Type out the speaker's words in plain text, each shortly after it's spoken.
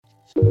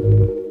Sorry.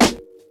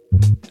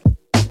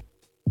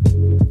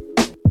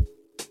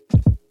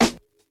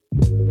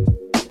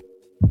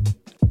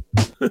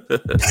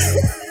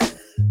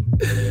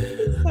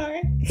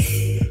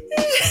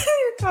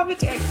 Your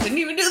commentary didn't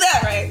even do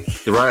that right.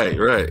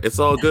 Right. It's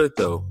all good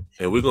though.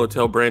 And we're going to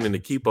tell Brandon to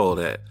keep all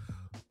that.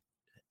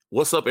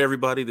 What's up,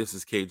 everybody? This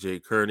is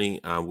KJ Kearney.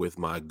 I'm with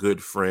my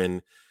good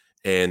friend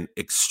and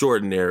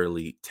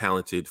extraordinarily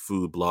talented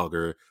food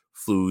blogger,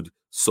 food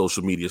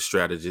social media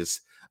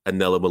strategist,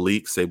 Anela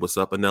Malik. Say what's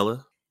up,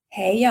 Anela.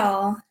 Hey,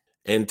 y'all.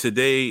 And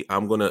today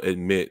I'm going to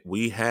admit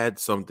we had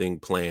something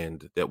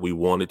planned that we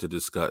wanted to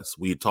discuss.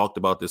 We talked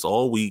about this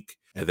all week.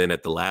 And then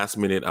at the last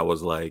minute, I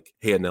was like,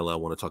 hey, Anela, I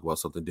want to talk about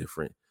something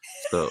different.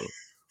 So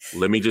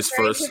let me just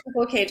Very first.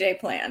 typical KJ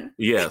plan.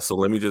 Yeah, so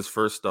let me just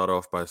first start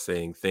off by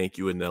saying thank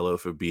you, Anela,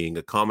 for being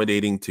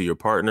accommodating to your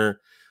partner.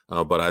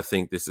 But I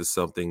think this is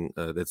something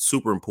that's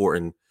super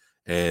important,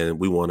 and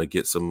we want to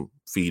get some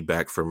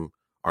feedback from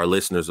our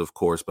listeners, of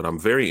course. But I'm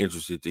very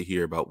interested to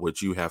hear about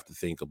what you have to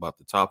think about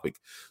the topic.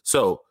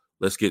 So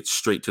let's get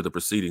straight to the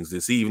proceedings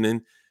this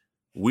evening.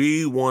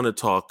 We want to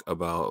talk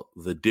about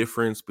the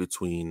difference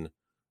between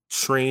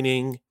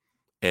training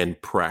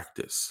and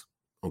practice,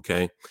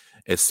 okay?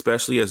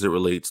 Especially as it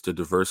relates to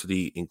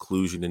diversity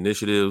inclusion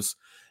initiatives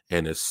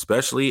and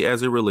especially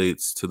as it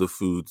relates to the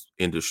food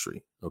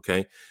industry,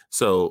 okay?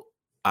 So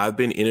I've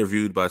been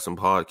interviewed by some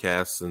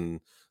podcasts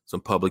and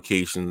some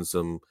publications,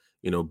 some,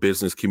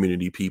 business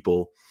community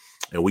people,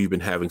 and we've been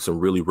having some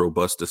really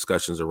robust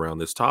discussions around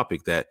this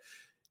topic that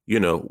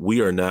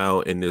we are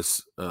now in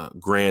this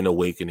grand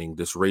awakening,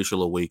 this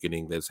racial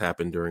awakening that's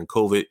happened during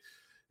COVID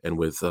and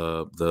with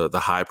the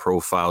high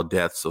profile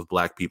deaths of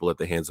Black people at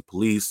the hands of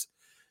police,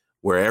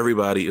 where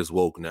everybody is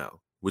woke now,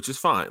 which is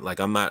fine. Like,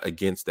 I'm not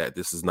against that.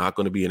 This is not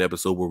going to be an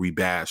episode where we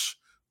bash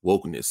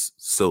wokeness,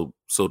 so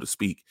to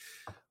speak.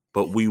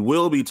 But we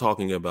will be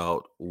talking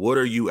about what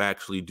are you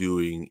actually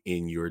doing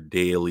in your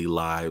daily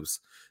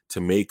lives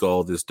to make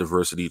all this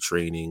diversity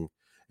training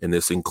and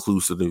this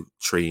inclusive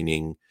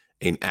training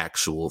an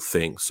actual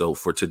thing. So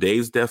for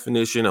today's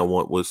definition, I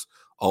want us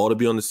all to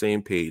be on the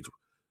same page.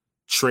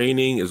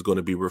 Training is going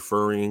to be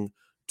referring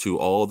to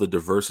all the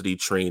diversity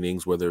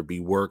trainings, whether it be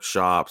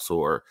workshops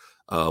or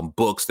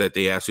books that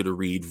they ask you to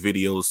read,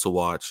 videos to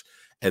watch.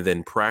 And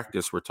then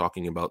practice, we're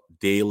talking about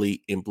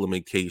daily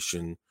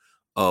implementation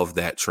of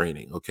that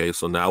training. Okay,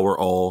 so now we're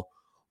all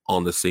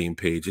on the same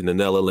page. And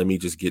Anela, let me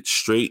just get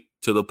straight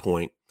to the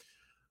point.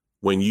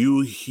 When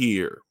you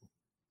hear,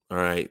 all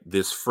right,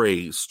 this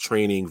phrase,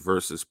 training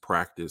versus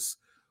practice,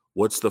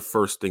 what's the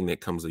first thing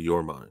that comes to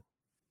your mind?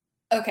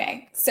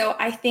 Okay, so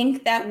I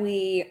think that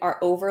we are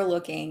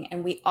overlooking,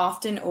 and we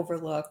often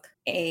overlook,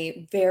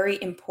 a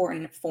very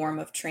important form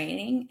of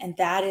training. And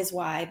that is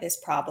why this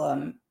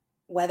problem,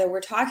 whether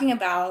we're talking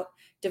about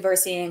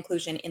diversity and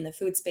inclusion in the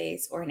food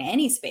space or in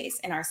any space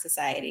in our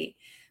society,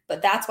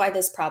 but that's why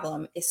this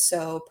problem is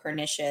so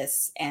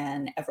pernicious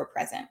and ever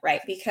present,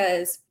 right?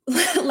 Because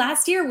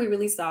last year we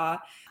really saw,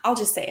 I'll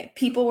just say it,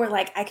 people were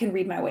like, I can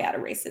read my way out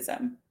of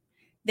racism.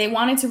 They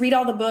wanted to read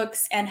all the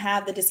books and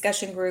have the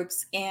discussion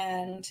groups,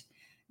 and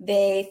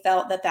they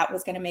felt that that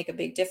was going to make a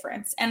big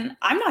difference. And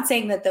I'm not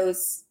saying that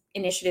those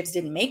initiatives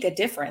didn't make a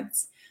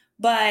difference,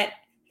 but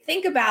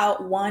think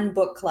about one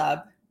book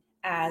club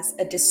as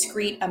a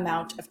discrete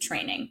amount of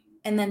training.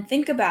 And then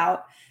think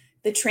about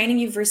the training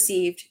you've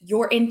received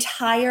your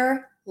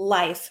entire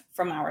life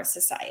from our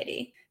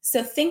society.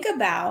 So think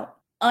about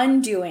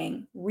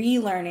undoing,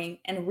 relearning,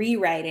 and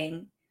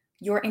rewriting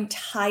your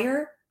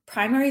entire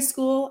primary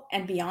school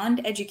and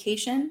beyond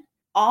education,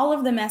 all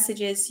of the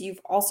messages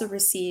you've also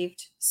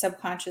received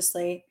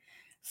subconsciously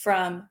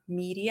from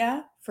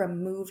media,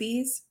 from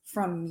movies,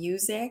 from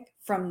music,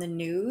 from the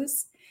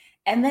news,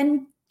 and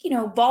then,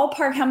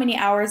 ballpark how many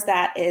hours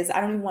that is.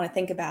 I don't even want to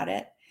think about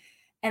it.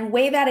 And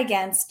weigh that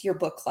against your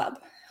book club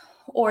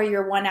or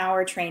your 1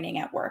 hour training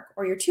at work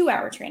or your 2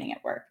 hour training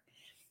at work.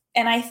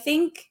 And I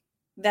think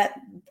that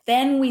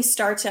then we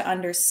start to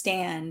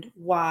understand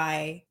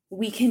why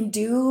we can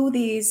do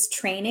these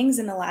trainings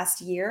in the last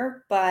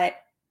year, but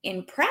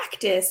in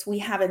practice, we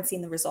haven't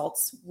seen the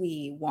results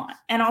we want.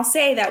 And I'll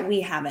say that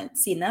we haven't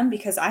seen them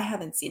because I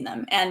haven't seen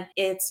them. And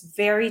it's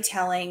very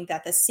telling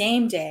that the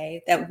same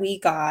day that we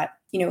got,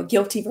 a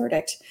guilty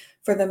verdict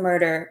for the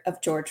murder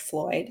of George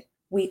Floyd,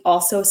 we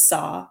also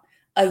saw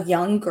a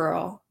young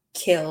girl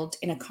killed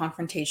in a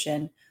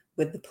confrontation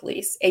with the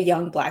police, a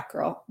young Black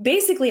girl,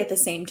 basically at the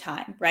same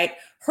time, right?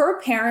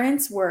 Her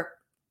parents were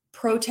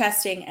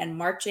protesting and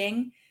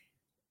marching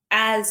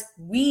as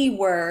we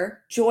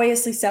were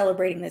joyously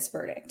celebrating this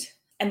verdict.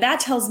 And that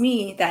tells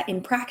me that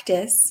in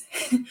practice,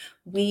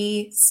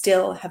 we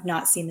still have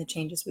not seen the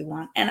changes we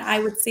want. And I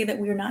would say that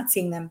we're not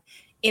seeing them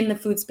in the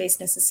food space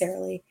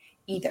necessarily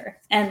either.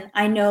 And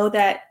I know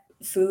that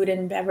food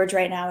and beverage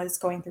right now is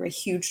going through a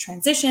huge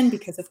transition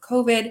because of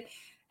COVID.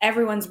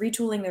 Everyone's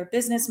retooling their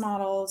business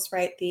models,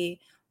 right? The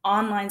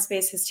online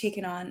space has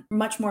taken on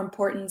much more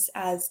importance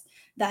as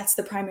that's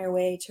the primary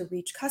way to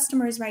reach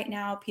customers right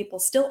now. People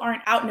still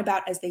aren't out and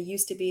about as they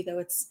used to be, though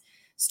it's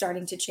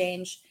starting to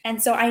change.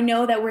 And so I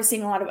know that we're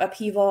seeing a lot of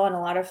upheaval, and a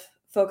lot of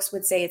folks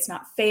would say it's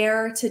not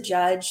fair to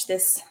judge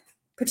this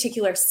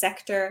particular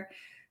sector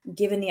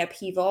given the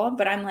upheaval.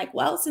 But I'm like,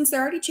 well, since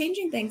they're already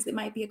changing things, it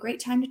might be a great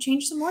time to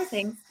change some more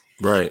things.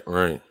 Right,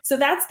 right. So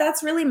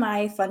that's really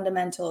my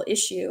fundamental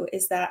issue,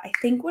 is that I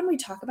think when we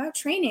talk about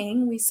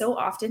training, we so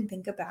often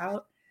think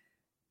about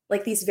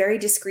like these very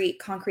discrete,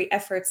 concrete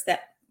efforts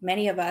that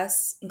many of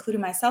us,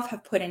 including myself,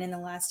 have put in the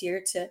last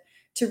year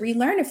to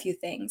relearn a few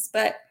things.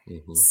 But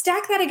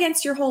stack that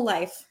against your whole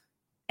life,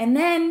 and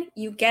then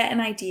you get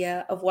an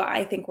idea of what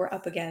I think we're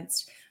up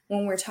against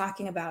when we're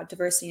talking about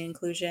diversity and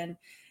inclusion,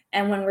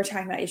 and when we're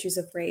talking about issues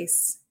of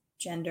race,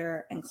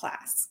 gender, and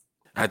class.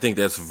 I think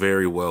that's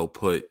very well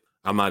put.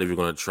 I'm not even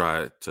going to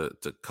try to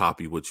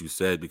copy what you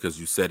said because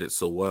you said it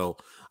so well.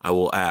 I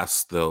will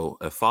ask, though,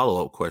 a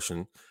follow-up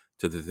question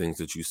to the things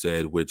that you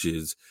said, which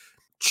is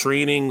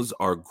trainings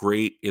are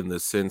great in the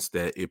sense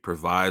that it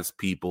provides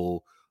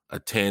people a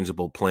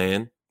tangible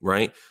plan,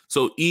 right?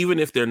 So even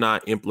if they're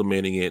not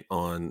implementing it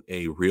on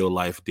a real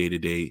life,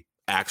 day-to-day,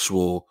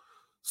 actual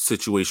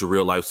situation,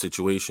 real life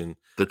situation,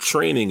 the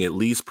training at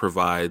least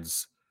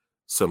provides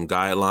some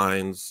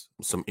guidelines,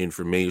 some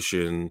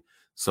information,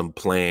 some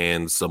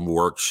plans, some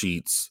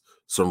worksheets,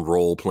 some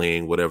role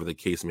playing, whatever the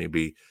case may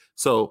be.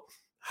 So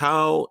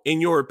how,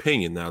 in your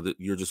opinion, now that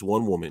you're just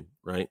one woman,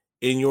 right?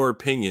 In your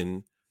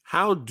opinion,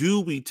 how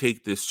do we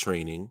take this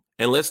training?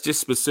 And let's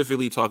just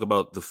specifically talk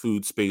about the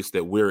food space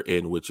that we're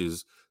in, which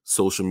is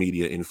social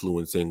media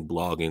influencing,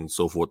 blogging,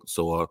 so forth.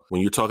 So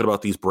when you're talking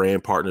about these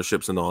brand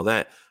partnerships and all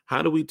that,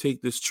 how do we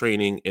take this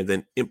training and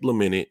then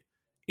implement it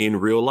in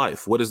real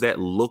life? What does that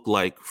look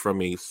like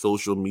from a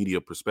social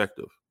media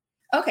perspective?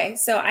 Okay,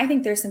 so I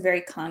think there's some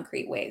very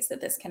concrete ways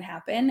that this can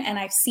happen, and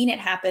I've seen it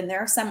happen. There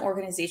are some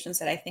organizations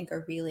that I think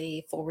are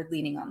really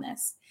forward-leaning on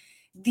this.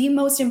 The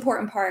most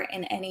important part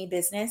in any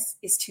business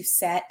is to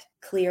set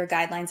clear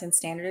guidelines and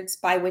standards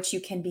by which you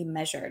can be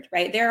measured,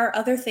 right? There are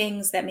other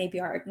things that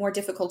maybe are more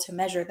difficult to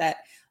measure that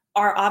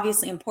are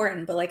obviously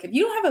important, but like if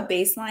you don't have a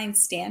baseline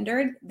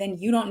standard, then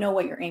you don't know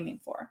what you're aiming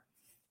for.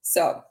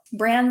 So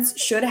brands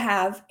should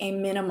have a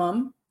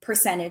minimum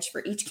percentage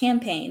for each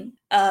campaign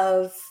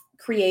of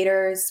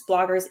creators,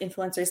 bloggers,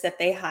 influencers that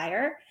they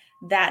hire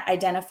that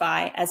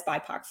identify as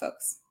BIPOC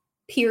folks,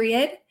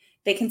 period.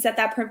 They can set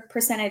that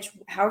percentage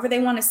however they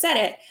want to set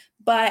it,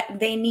 but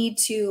they need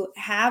to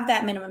have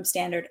that minimum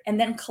standard and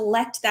then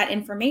collect that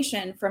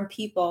information from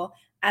people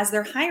as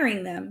they're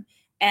hiring them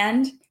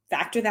and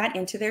factor that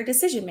into their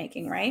decision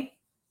making, right?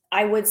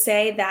 I would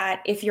say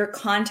that if you're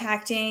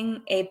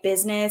contacting a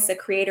business, a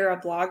creator,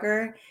 a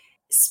blogger,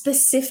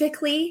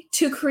 specifically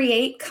to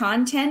create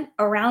content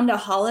around a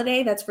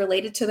holiday that's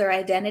related to their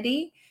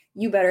identity,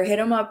 you better hit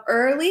them up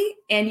early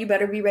and you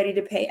better be ready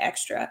to pay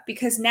extra,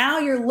 because now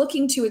you're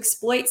looking to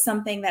exploit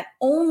something that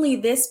only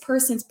this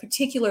person's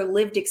particular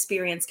lived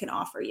experience can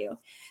offer you.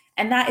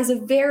 And that is a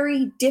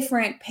very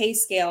different pay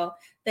scale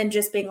than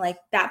just being like,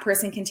 that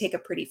person can take a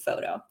pretty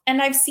photo.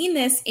 And I've seen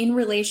this in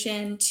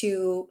relation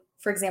to,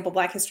 for example,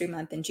 Black History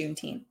Month and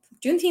Juneteenth.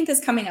 Juneteenth is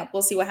coming up.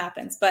 We'll see what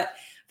happens. But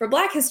for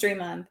Black History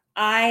Month,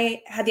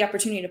 I had the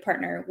opportunity to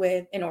partner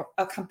with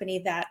a company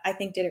that I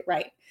think did it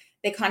right.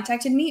 They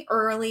contacted me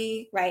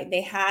early, right?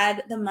 They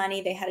had the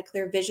money, they had a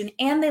clear vision,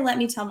 and they let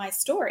me tell my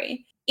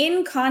story.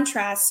 In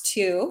contrast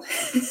to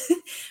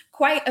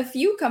quite a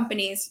few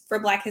companies for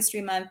Black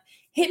History Month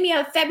hit me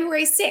up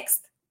February 6th,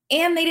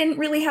 and they didn't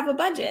really have a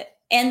budget.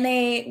 And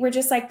they were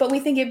just like, but we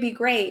think it'd be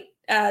great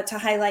to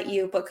highlight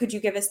you, but could you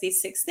give us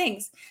these 6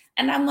 things?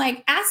 And I'm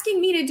like,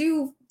 asking me to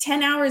do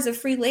 10 hours of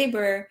free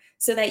labor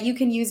so that you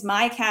can use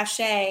my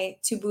cachet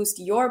to boost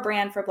your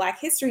brand for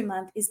Black History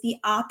Month is the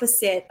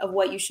opposite of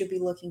what you should be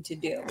looking to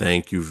do.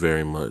 Thank you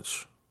very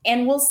much.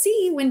 And we'll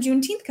see when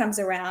Juneteenth comes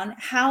around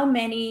how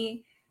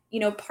many,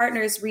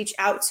 partners reach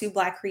out to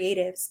Black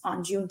creatives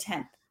on June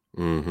 10th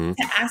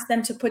to ask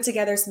them to put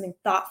together something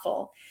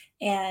thoughtful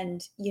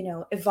and,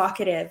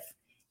 evocative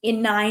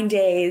in 9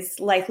 days,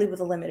 likely with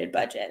a limited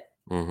budget.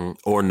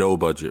 Or no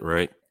budget,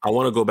 right? I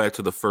want to go back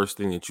to the first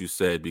thing that you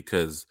said,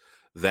 because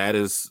that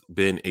has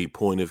been a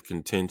point of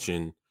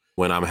contention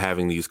when I'm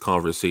having these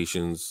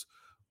conversations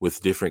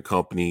with different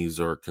companies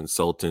or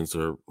consultants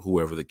or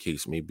whoever the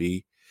case may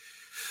be.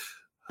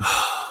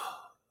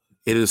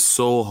 It is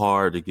so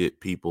hard to get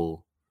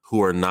people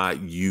who are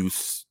not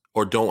used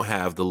or don't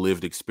have the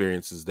lived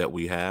experiences that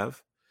we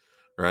have,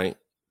 right?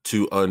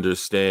 To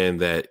understand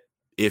that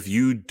if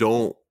you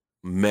don't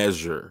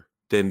measure,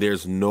 then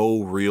there's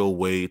no real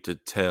way to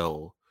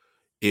tell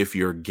if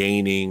you're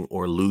gaining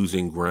or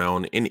losing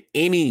ground in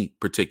any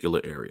particular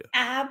area.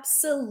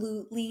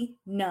 Absolutely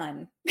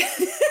none.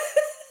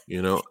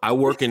 I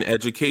work in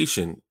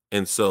education,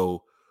 and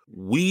so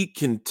we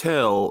can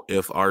tell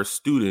if our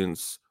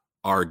students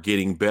are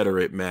getting better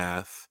at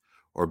math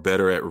or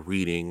better at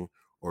reading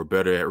or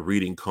better at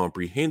reading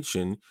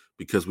comprehension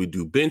because we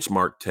do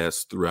benchmark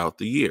tests throughout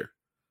the year.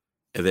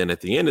 And then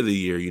at the end of the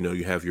year,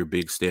 you have your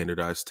big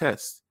standardized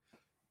tests.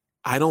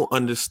 I don't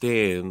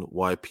understand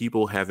why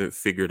people haven't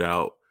figured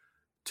out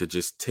to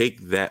just take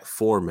that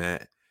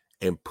format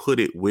and put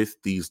it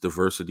with these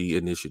diversity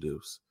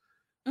initiatives.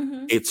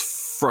 Mhm. It's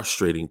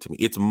frustrating to me.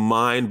 It's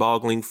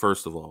mind-boggling,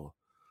 first of all.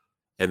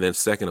 And then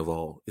second of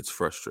all, it's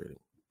frustrating.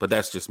 But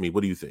that's just me.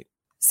 What do you think?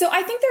 So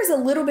I think there's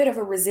a little bit of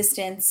a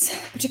resistance,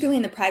 particularly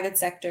in the private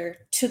sector,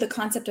 to the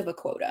concept of a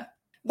quota.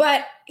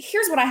 But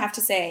here's what I have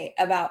to say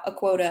about a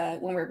quota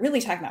when we're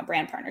really talking about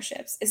brand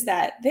partnerships is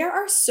that there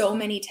are so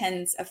many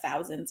tens of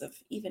thousands of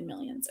even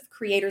millions of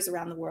creators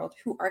around the world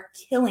who are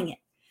killing it,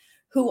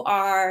 who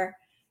are,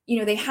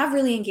 they have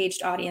really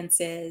engaged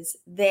audiences.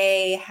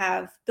 They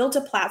have built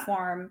a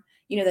platform,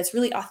 that's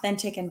really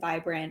authentic and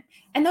vibrant.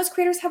 And those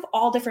creators have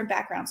all different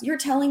backgrounds. You're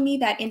telling me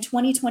that in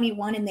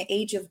 2021, in the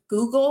age of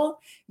Google,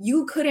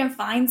 you couldn't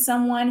find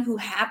someone who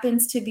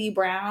happens to be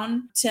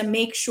brown to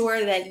make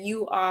sure that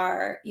you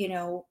are,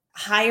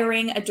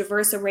 hiring a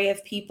diverse array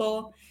of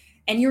people.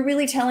 And you're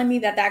really telling me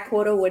that that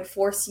quota would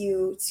force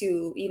you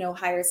to,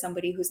 hire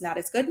somebody who's not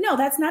as good? No,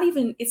 it's not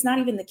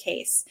even the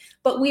case.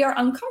 But we are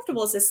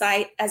uncomfortable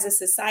as a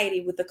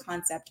society with the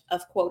concept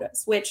of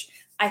quotas, which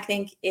I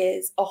think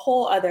is a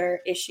whole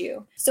other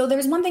issue. So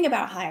there's one thing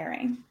about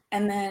hiring,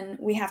 and then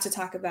we have to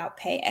talk about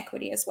pay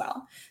equity as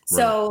well.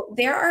 So right.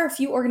 There are a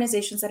few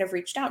organizations that have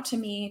reached out to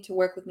me to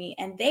work with me,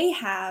 and they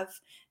have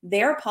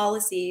their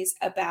policies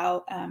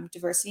about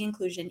diversity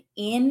inclusion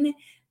in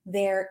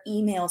their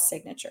email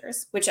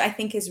signatures, which I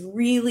think is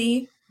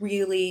really,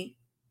 really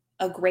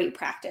a great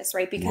practice,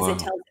 right? Because It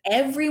tells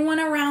everyone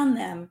around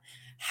them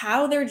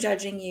how they're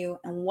judging you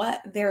and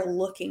what they're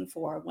looking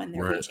for when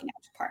they're reaching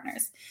out to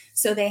partners.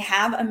 So they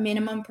have a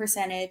minimum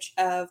percentage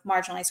of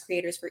marginalized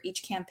creators for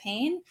each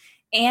campaign.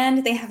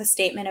 And they have a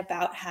statement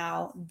about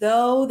how,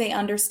 though they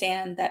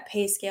understand that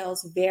pay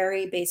scales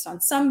vary based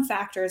on some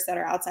factors that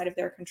are outside of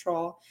their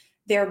control,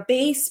 their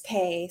base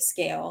pay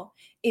scale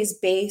is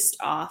based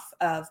off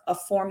of a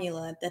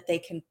formula that they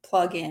can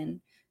plug in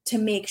to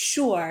make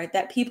sure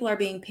that people are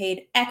being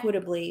paid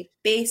equitably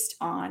based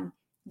on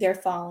their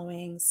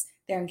followings,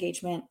 their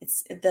engagement,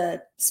 it's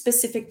the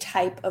specific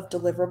type of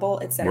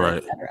deliverable, et cetera,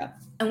 et cetera.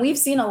 And we've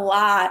seen a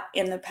lot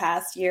in the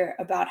past year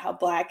about how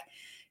Black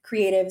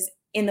creatives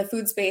in the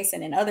food space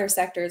and in other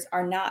sectors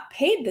are not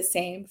paid the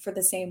same for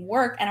the same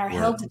work and are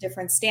held to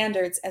different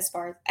standards as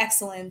far as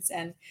excellence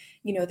and,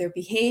 their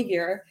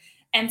behavior.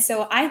 And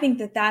so I think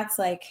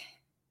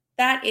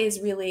that is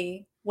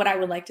really what I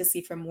would like to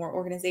see from more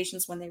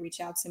organizations when they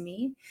reach out to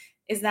me,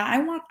 is that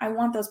I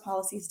want those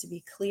policies to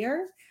be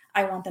clear.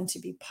 I want them to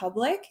be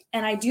public,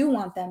 and I do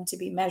want them to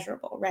be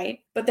measurable, right?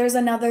 But there's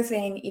another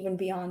thing even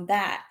beyond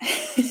that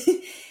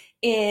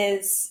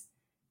is,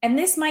 and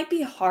this might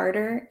be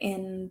harder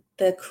in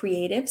the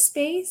creative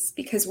space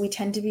because we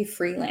tend to be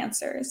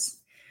freelancers,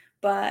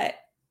 but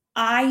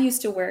I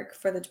used to work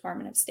for the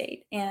Department of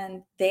State,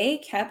 and they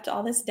kept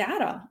all this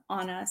data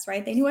on us,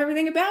 right? They knew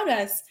everything about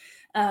us.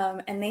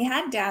 And they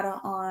had data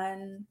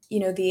on,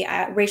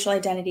 the racial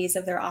identities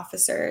of their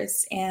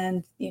officers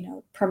and,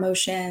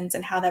 promotions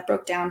and how that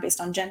broke down based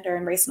on gender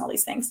and race and all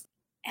these things.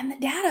 And the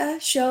data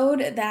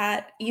showed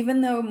that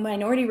even though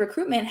minority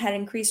recruitment had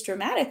increased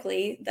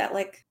dramatically, that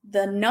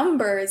the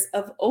numbers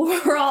of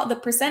overall, the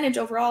percentage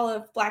overall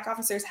of Black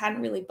officers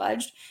hadn't really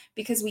budged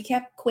because we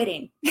kept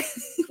quitting.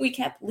 We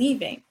kept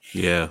leaving.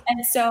 Yeah.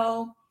 And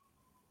so,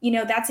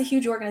 that's a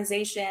huge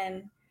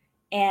organization,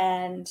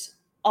 and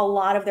a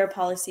lot of their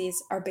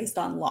policies are based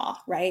on law,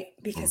 right?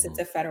 Because it's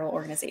a federal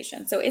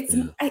organization. So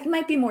it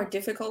might be more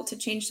difficult to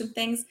change some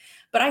things,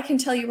 but I can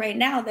tell you right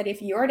now that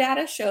if your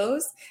data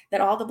shows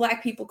that all the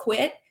Black people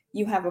quit,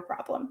 you have a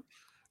problem.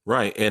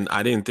 Right. And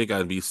I didn't think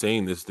I'd be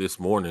saying this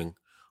morning,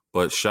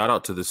 but shout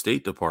out to the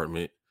State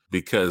Department,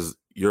 because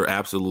you're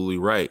absolutely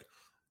right.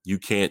 You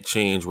can't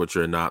change what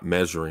you're not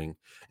measuring.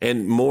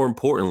 And more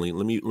importantly,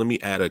 let me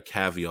add a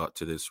caveat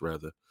to this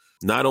rather.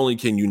 Not only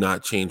can you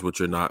not change what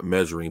you're not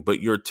measuring, but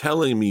you're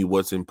telling me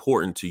what's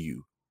important to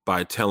you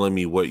by telling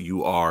me what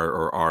you are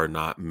or are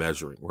not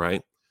measuring,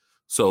 right?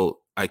 So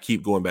I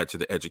keep going back to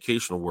the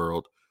educational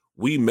world.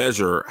 We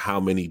measure how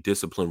many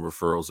discipline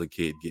referrals a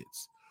kid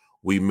gets.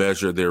 We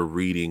measure their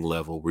reading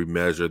level. We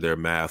measure their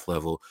math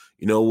level.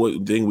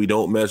 What thing we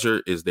don't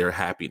measure is their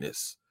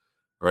happiness,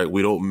 right?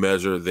 We don't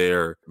measure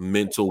their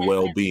mental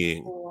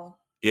well-being.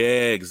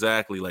 Yeah,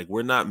 exactly.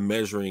 We're not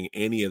measuring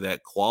any of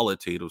that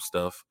qualitative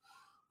stuff.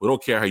 We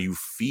don't care how you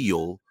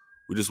feel.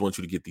 We just want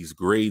you to get these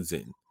grades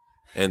in.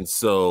 And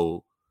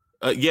so,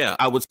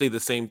 I would say the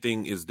same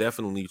thing is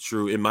definitely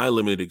true in my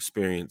limited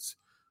experience,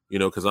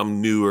 because I'm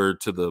newer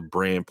to the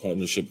brand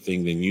partnership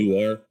thing than you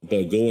are.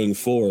 But going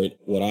forward,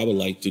 what I would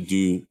like to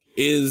do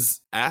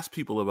is ask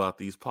people about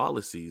these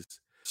policies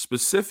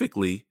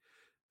specifically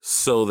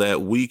so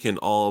that we can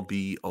all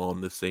be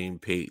on the same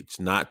page,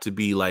 not to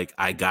be like,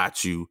 I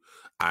got you,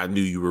 I knew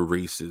you were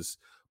racist.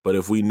 But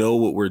if we know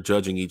what we're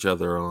judging each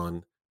other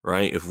on,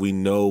 right? If we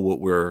know what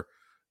we're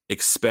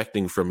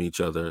expecting from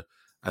each other,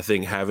 I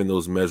think having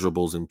those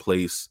measurables in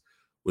place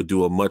would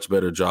do a much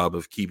better job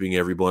of keeping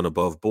everyone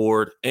above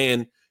board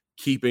and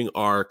keeping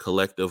our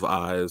collective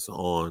eyes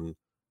on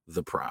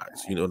the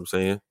prize. You know what I'm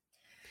saying?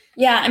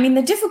 Yeah, I mean,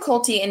 the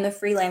difficulty in the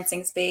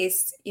freelancing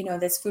space,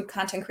 this food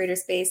content creator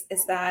space,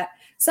 is that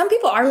some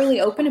people are really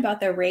open about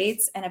their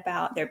rates and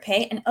about their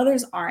pay, and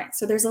others aren't.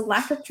 So there's a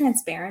lack of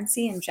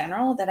transparency in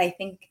general that I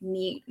think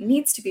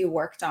needs to be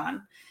worked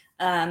on.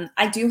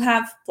 I do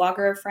have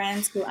blogger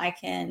friends who I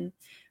can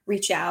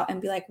reach out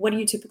and be like, what do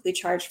you typically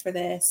charge for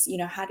this?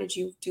 How did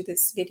you do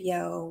this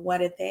video?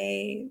 What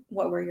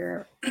were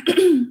your,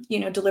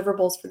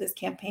 deliverables for this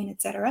campaign,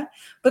 et cetera.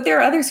 But there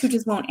are others who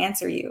just won't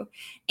answer you.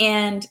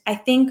 And I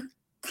think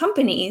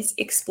companies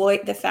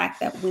exploit the fact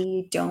that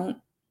we don't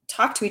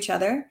talk to each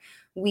other.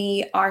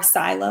 We are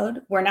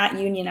siloed. We're not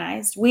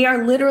unionized. We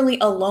are literally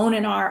alone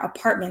in our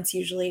apartments,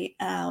 usually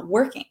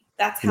working.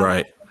 That's how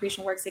Right.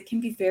 creation works. It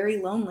can be very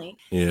lonely.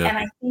 Yeah. And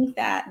I think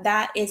that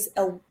that is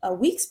a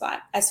weak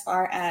spot as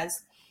far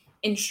as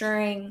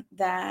ensuring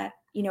that,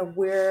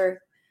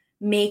 we're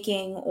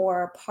making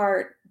or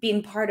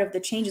being part of the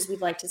changes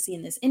we'd like to see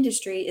in this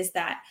industry, is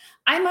that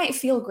I might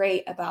feel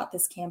great about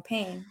this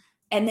campaign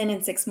and then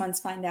in 6 months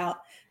find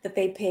out that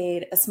they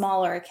paid a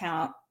smaller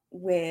account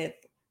with,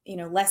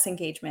 less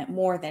engagement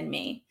more than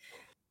me.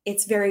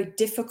 It's very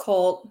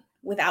difficult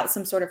without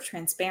some sort of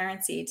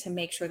transparency to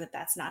make sure that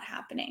that's not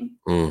happening.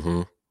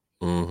 Mm-hmm.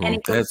 And Mm-hmm.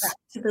 it goes back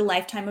to the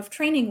lifetime of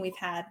training we've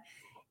had.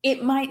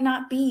 It might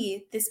not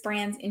be this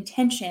brand's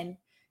intention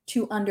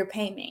to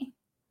underpay me,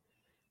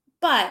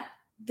 but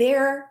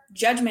their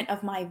judgment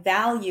of my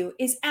value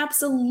is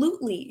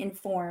absolutely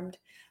informed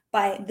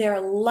by their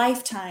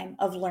lifetime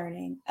of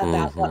learning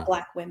about what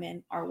Black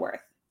women are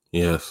worth.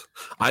 Yes.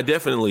 I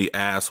definitely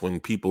ask when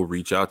people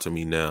reach out to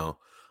me now,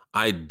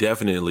 I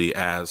definitely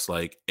ask,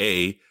 like,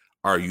 A,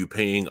 are you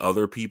paying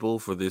other people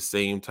for this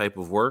same type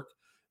of work?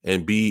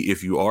 And B,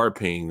 if you are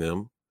paying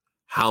them,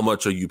 how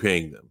much are you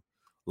paying them?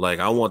 Like,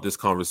 I want this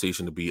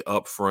conversation to be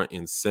upfront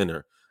and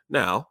center.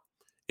 Now,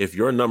 if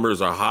your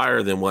numbers are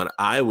higher than what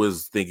I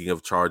was thinking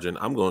of charging,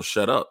 I'm going to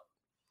shut up.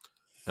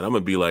 And I'm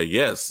going to be like,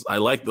 yes, I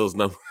like those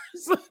numbers.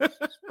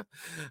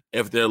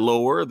 If they're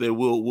lower, then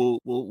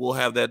we'll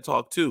have that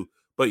talk too.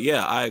 But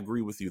yeah, I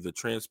agree with you. The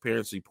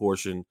transparency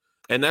portion,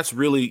 and that's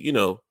really,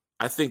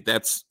 I think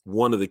that's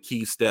one of the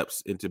key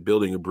steps into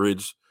building a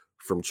bridge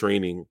from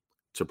training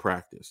to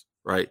practice,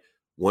 right?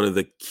 One of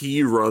the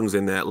key rungs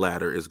in that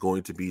ladder is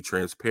going to be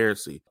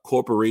transparency.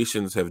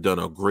 Corporations have done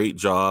a great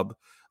job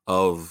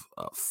of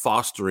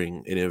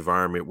fostering an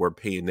environment where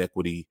pay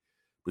inequity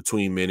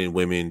between men and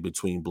women,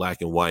 between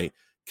Black and white,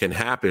 can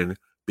happen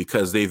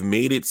because they've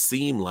made it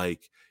seem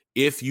like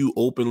if you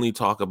openly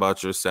talk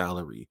about your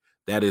salary,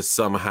 that is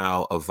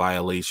somehow a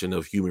violation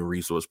of human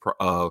resource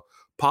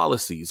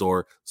policies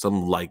or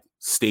some like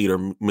state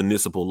or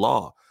municipal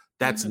law.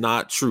 That's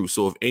not true.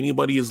 So if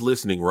anybody is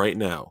listening right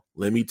now,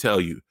 let me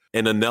tell you,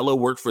 and Anela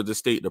worked for the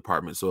State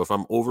Department. So if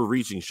I'm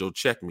overreaching, she'll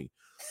check me.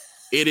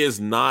 It is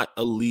not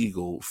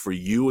illegal for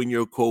you and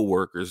your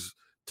coworkers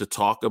to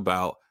talk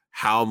about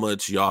how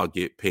much y'all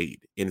get paid.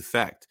 In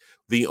fact,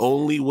 the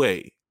only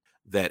way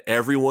that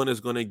everyone is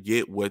going to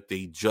get what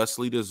they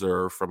justly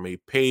deserve from a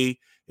pay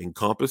and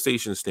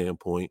compensation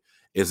standpoint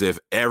is if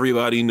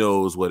everybody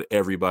knows what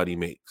everybody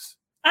makes.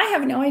 I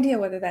have no idea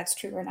whether that's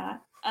true or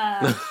not.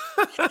 I'm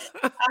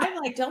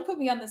like, don't put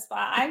me on the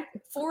spot. I'm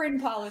foreign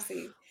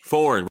policy.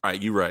 Foreign,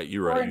 right? You're right.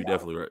 You're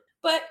definitely right.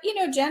 But,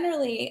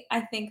 generally,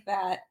 I think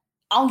that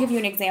I'll give you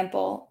an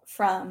example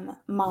from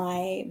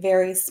my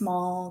very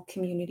small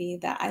community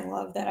that I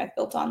love that I've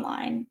built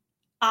online.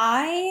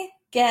 I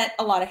get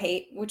a lot of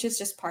hate, which is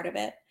just part of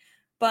it.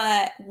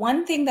 But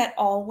one thing that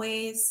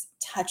always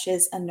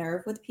touches a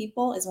nerve with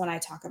people is when I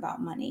talk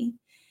about money.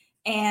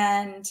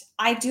 And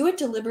I do it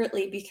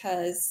deliberately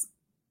because,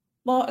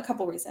 well, a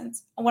couple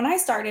reasons. When I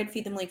started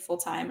Feed Them League full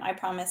time, I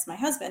promised my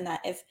husband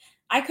that if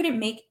I couldn't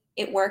make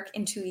it work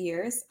in 2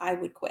 years, I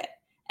would quit.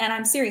 And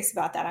I'm serious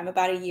about that. I'm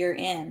about a year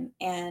in.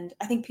 And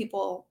I think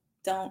people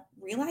don't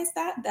realize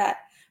that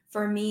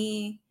for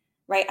me,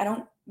 right, I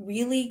don't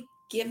really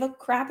give a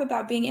crap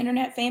about being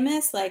internet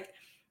famous. Like,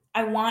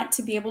 I want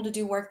to be able to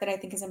do work that I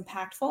think is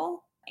impactful.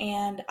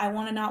 And I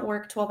want to not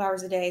work 12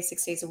 hours a day,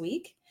 6 days a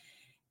week.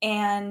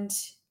 And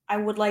I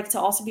would like to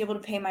also be able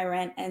to pay my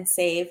rent and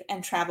save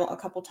and travel a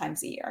couple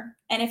times a year.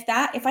 And if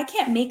I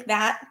can't make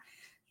that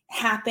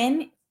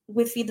happen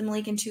with Feed Them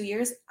League in 2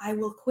 years, I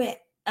will quit.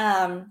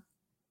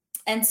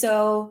 And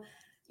so,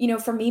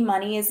 for me,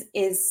 money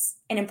is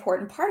an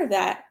important part of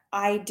that.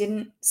 I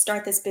didn't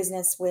start this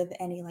business with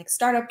any like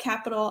startup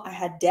capital. I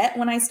had debt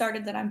when I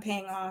started that I'm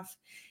paying off.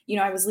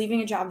 I was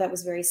leaving a job that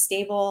was very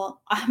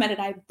stable. Ahmed and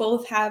I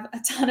both have a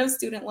ton of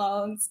student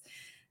loans,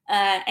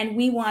 and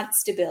we want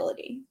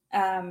stability.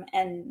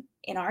 And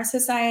in our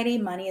society,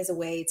 money is a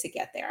way to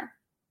get there.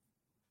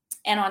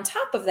 And on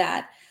top of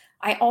that,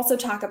 I also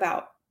talk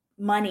about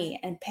money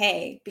and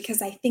pay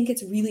because I think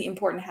it's really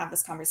important to have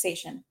this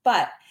conversation.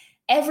 But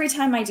every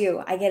time I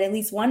do, I get at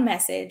least one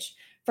message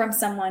from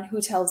someone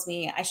who tells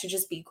me I should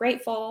just be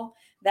grateful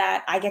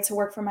that I get to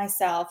work for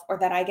myself, or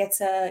that I get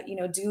to,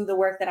 do the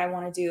work that I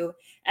want to do.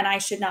 And I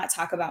should not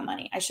talk about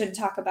money. I shouldn't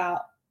talk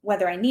about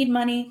whether I need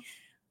money.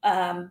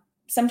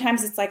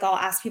 sometimes it's like I'll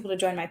ask people to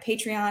join my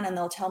Patreon and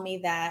they'll tell me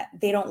that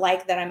they don't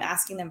like that I'm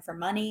asking them for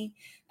money.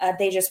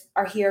 They just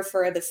are here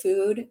for the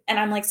food. And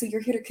I'm like, so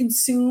you're here to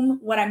consume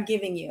what I'm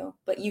giving you,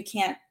 but you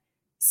can't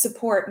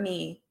support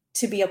me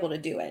to be able to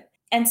do it.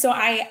 And so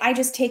I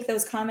just take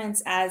those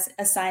comments as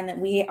a sign that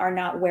we are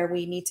not where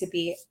we need to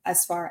be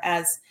as far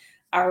as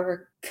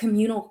our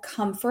communal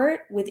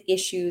comfort with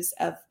issues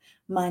of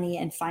money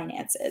and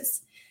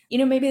finances.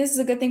 Maybe this is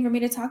a good thing for me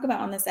to talk about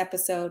on this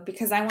episode,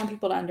 because I want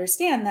people to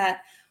understand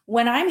that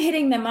when I'm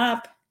hitting them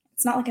up,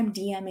 it's not like I'm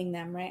DMing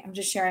them, right? I'm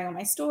just sharing on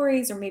my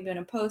stories or maybe in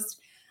a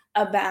post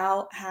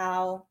about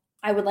how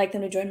I would like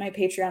them to join my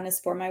Patreon and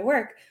support my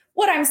work.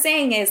 What I'm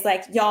saying is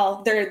like,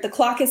 y'all, the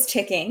clock is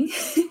ticking.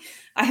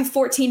 I have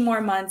 14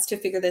 more months to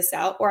figure this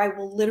out, or I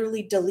will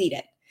literally delete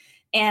it.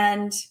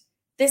 And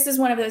this is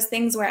one of those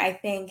things where I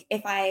think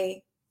if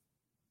I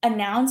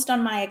announced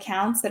on my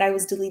accounts that I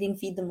was deleting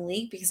Feed Them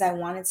Leak because I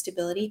wanted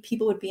stability,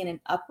 people would be in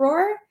an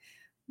uproar.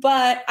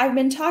 But I've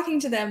been talking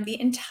to them the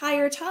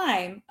entire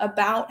time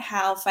about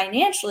how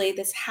financially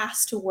this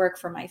has to work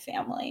for my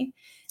family.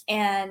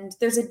 And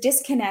there's a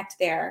disconnect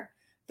there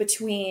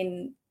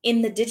in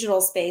the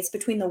digital space,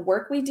 between the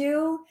work we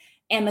do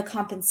and the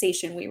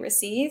compensation we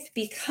receive,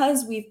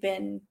 because I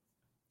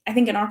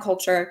think in our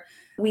culture,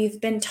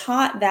 we've been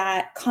taught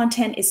that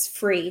content is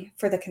free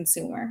for the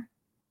consumer.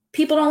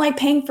 People don't like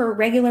paying for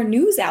regular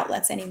news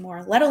outlets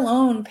anymore, let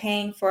alone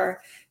paying for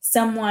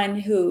someone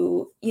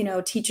who,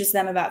 teaches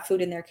them about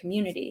food in their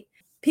community.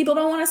 People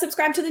don't want to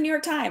subscribe to the New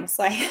York Times.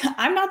 Like,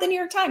 I'm not the New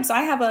York Times, so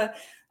I have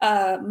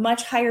a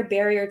much higher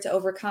barrier to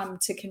overcome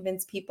to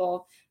convince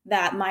people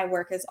that my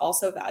work is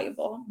also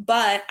valuable.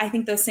 But I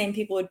think those same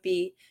people would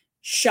be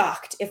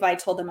shocked if I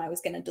told them I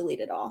was going to delete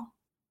it all.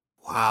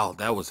 Wow,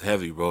 that was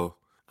heavy, bro.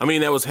 I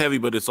mean, that was heavy,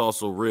 but it's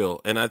also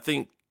real. And I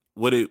think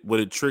what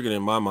it triggered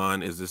in my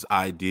mind is this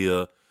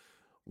idea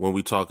when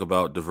we talk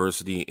about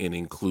diversity and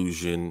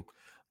inclusion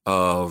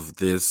of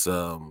this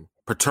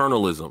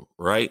paternalism,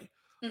 right?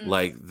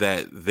 Like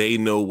that they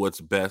know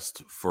what's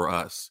best for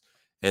us.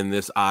 And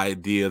this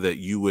idea that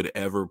you would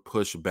ever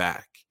push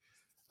back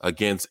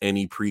against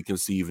any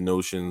preconceived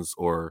notions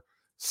or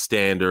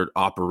standard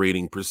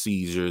operating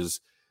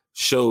procedures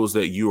shows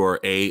that you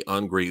are A,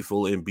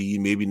 ungrateful, and B,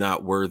 maybe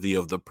not worthy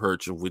of the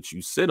perch of which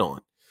you sit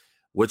on,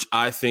 which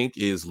I think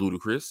is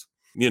ludicrous.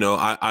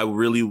 I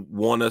really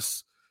want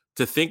us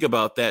to think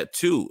about that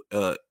too.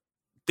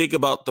 Think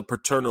about the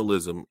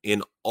paternalism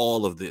in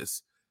all of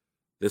this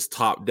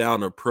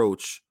top-down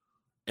approach.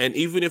 And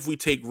even if we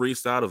take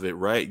race out of it,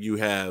 right, you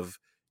have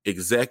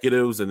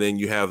executives and then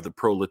you have the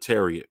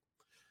proletariat.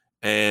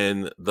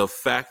 And the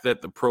fact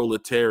that the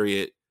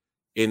proletariat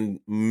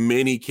in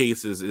many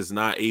cases is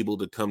not able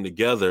to come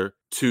together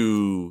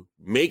to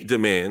make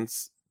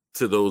demands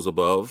to those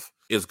above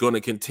is going to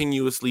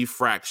continuously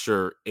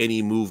fracture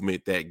any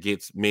movement that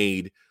gets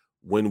made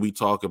when we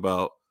talk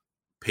about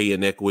pay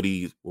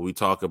inequities, when we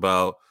talk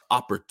about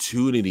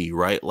opportunity,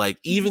 right? Like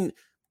even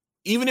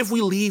if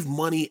we leave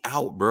money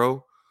out,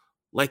 bro,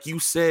 like you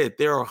said,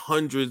 there are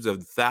hundreds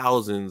of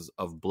thousands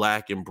of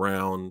Black and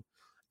brown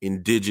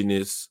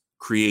indigenous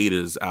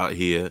creators out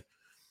here.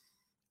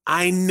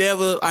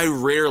 Never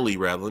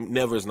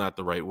is not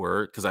the right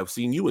word, because I've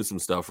seen you in some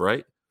stuff,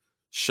 right?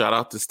 Shout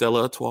out to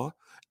Stella Artois.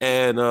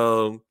 And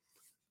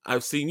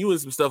I've seen you in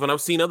some stuff, and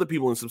I've seen other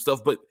people in some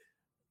stuff. But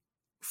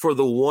for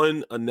the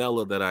one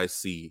Anela that I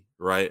see,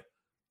 right,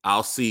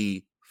 I'll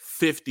see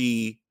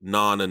 50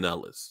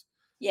 non-Anelas.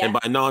 Yeah. And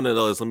by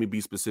non-Anelas, let me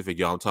be specific,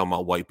 y'all. I'm talking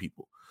about white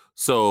people.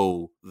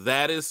 So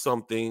that is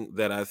something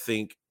that I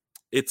think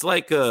it's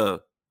like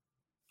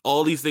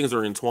all these things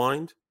are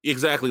entwined.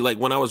 Exactly. Like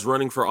when I was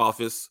running for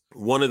office,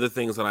 one of the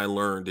things that I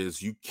learned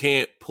is you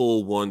can't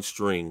pull one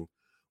string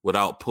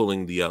without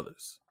pulling the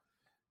others.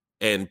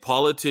 And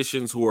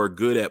politicians who are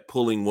good at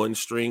pulling one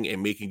string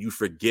and making you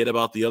forget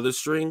about the other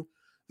string,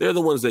 they're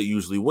the ones that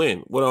usually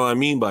win. What do I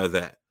mean by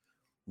that?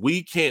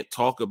 We can't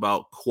talk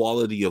about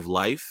quality of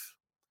life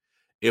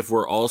if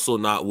we're also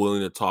not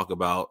willing to talk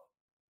about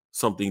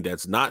something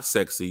that's not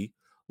sexy,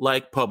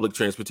 like public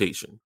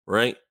transportation,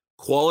 right?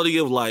 Quality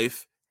of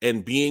life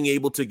and being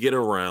able to get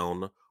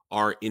around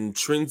are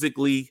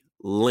intrinsically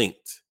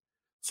linked.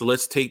 So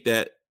let's take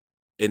that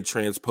and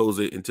transpose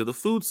it into the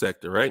food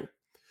sector, right?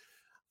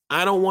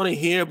 I don't want to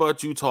hear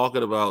about you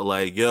talking about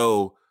like,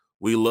 yo,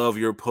 we love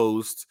your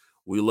post.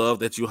 We love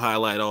that you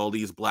highlight all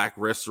these Black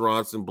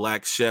restaurants and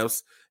Black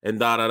chefs and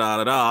da da da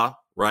da da,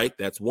 right?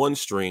 That's one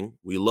string.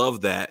 We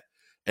love that.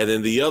 And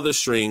then the other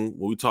string,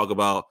 when we talk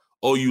about,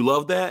 oh, you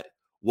love that?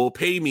 Well,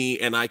 pay me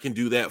and I can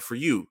do that for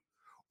you.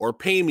 Or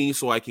pay me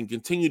so I can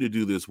continue to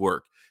do this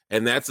work.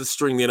 And that's a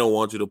string they don't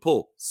want you to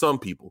pull. Some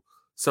people,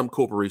 some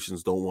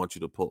corporations don't want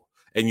you to pull.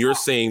 And you're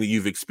saying that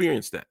you've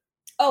experienced that.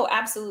 Oh,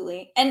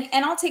 absolutely. And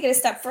I'll take it a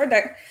step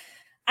further.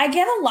 I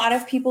get a lot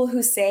of people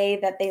who say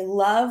that they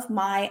love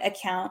my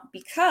account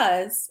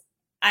because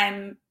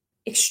I'm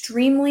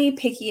extremely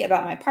picky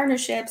about my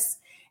partnerships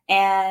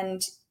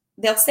and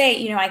they'll say,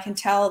 you know, I can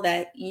tell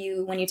that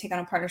you, when you take on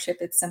a partnership,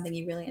 it's something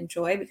you really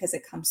enjoy because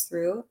it comes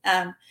through.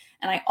 And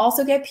I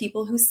also get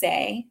people who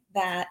say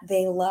that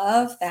they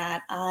love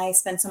that I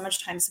spend so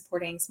much time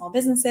supporting small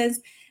businesses,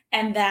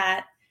 and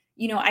that,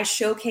 you know, I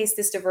showcase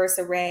this diverse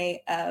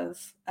array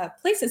of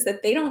places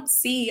that they don't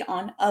see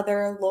on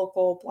other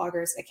local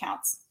bloggers'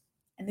 accounts.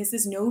 And this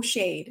is no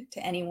shade to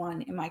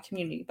anyone in my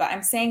community, but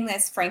I'm saying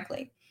this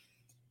frankly.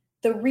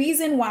 The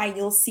reason why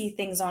you'll see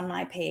things on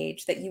my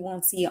page that you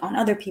won't see on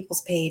other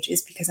people's page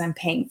is because I'm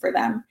paying for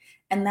them.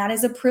 And that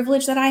is a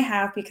privilege that I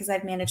have because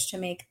I've managed to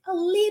make a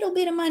little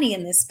bit of money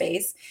in this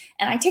space.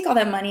 And I take all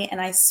that money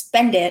and I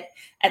spend it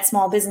at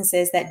small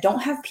businesses that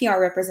don't have PR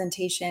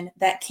representation,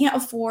 that can't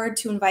afford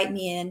to invite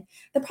me in,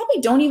 that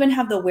probably don't even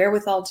have the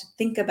wherewithal to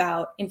think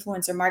about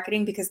influencer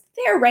marketing because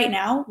they're right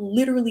now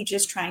literally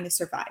just trying to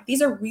survive.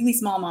 These are really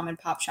small mom and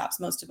pop shops,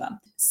 most of them.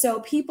 So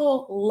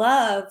people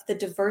love the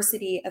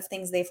diversity of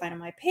things they find on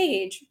my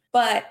page,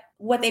 but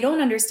what they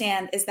don't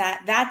understand is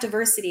that that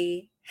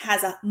diversity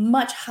has a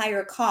much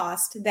higher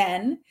cost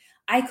than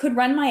I could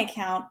run my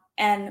account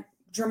and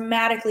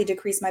dramatically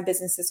decrease my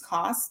business's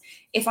costs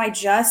if I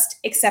just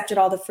accepted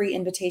all the free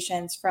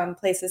invitations from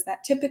places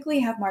that typically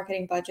have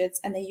marketing budgets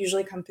and they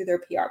usually come through their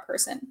PR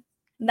person.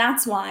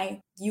 That's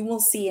why you will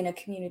see in a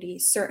community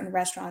certain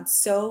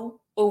restaurants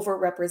so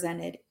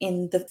overrepresented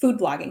in the food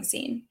blogging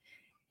scene.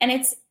 And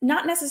it's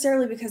not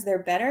necessarily because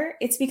they're better,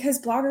 it's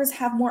because bloggers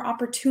have more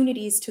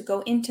opportunities to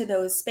go into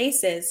those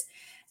spaces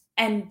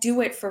and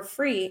do it for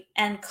free.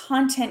 And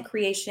content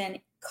creation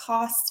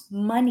costs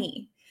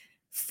money.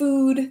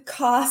 Food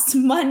costs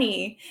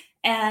money.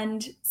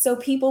 And so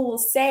people will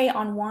say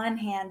on one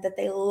hand that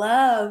they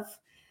love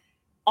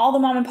all the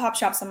mom and pop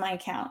shops on my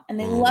account, and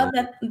they love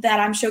that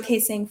I'm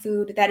showcasing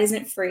food that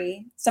isn't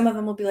free. Some of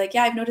them will be like,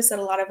 yeah, I've noticed that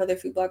a lot of other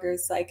food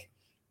bloggers, like,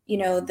 you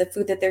know, the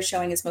food that they're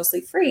showing is mostly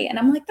free. And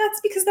I'm like,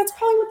 that's because that's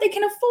probably what they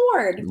can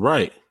afford.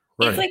 Right.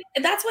 It's like,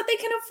 that's what they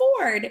can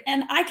afford.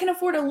 And I can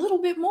afford a little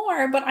bit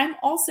more, but I'm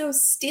also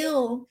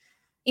still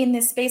in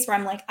this space where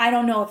I'm like, I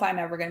don't know if I'm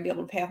ever going to be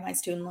able to pay off my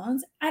student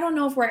loans. I don't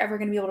know if we're ever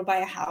going to be able to buy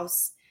a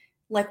house,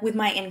 like with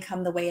my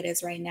income the way it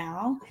is right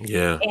now.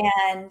 Yeah.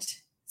 And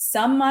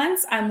some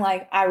months I'm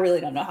like, I really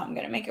don't know how I'm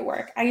going to make it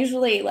work. I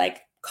usually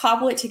like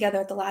cobble it together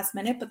at the last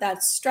minute, but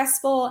that's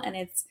stressful. And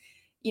it's,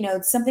 you know,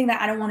 it's something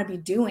that I don't want to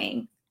be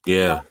doing.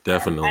 Yeah,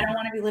 definitely. I don't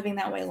want to be living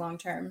that way long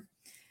term.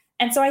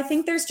 And so I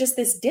think there's just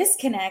this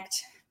disconnect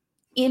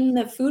in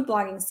the food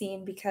blogging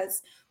scene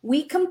because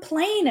we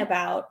complain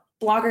about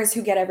bloggers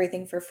who get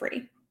everything for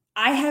free.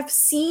 I have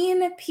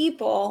seen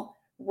people,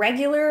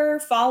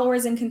 regular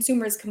followers and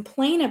consumers,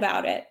 complain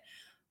about it,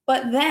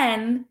 but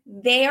then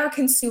they are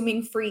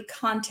consuming free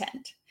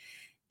content.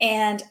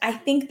 And I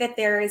think that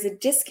there is a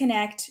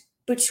disconnect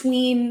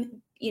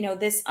between, you know,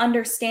 this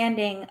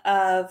understanding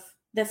of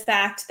the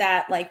fact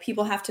that like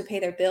people have to pay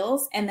their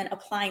bills and then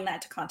applying that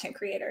to content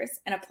creators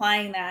and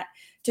applying that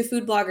to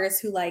food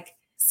bloggers who, like,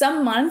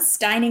 some months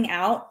dining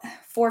out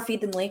for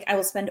Feed Them Lake, I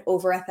will spend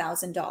over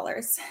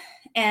 $1,000.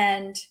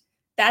 And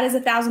that is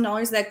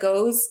 $1,000 that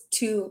goes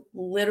to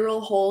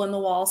literal hole in the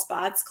wall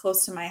spots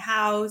close to my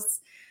house,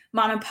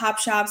 mom and pop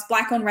shops,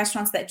 Black owned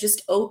restaurants that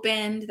just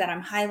opened that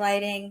I'm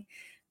highlighting.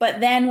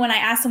 But then when I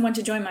ask someone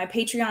to join my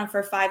Patreon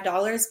for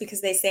 $5 because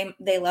they say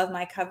they love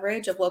my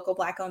coverage of local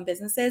Black owned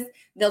businesses,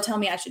 they'll tell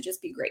me I should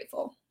just be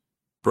grateful.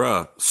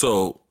 Bruh,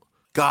 so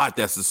God,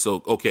 that's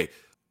so okay.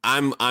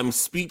 I'm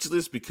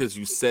speechless because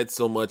you said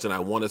so much and I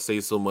want to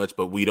say so much,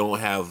 but we don't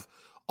have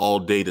all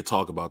day to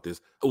talk about this.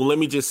 Well, let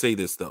me just say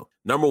this though.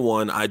 Number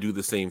one, I do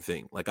the same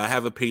thing. Like, I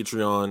have a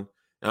Patreon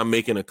and I'm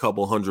making a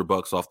couple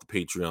 $100 off the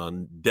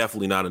Patreon.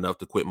 Definitely not enough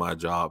to quit my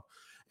job.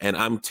 And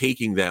I'm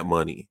taking that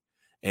money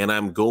and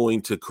I'm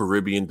going to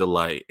Caribbean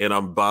Delight and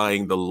I'm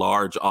buying the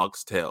large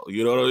oxtail.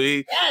 You know what I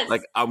mean? Yes.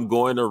 Like, I'm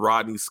going to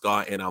Rodney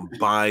Scott and I'm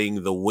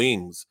buying the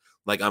wings.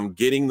 Like, I'm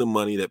getting the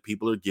money that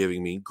people are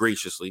giving me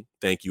graciously.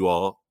 Thank you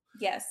all.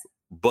 Yes.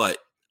 But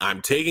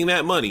I'm taking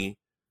that money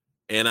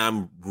and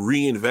I'm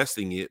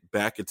reinvesting it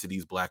back into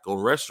these Black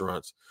owned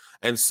restaurants.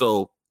 And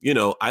so, you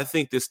know, I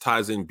think this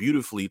ties in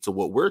beautifully to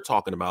what we're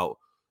talking about.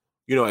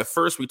 You know, at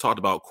first we talked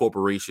about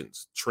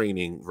corporations,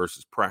 training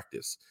versus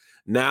practice.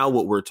 Now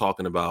what we're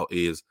talking about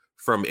is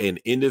from an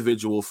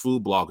individual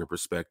food blogger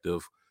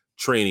perspective,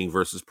 training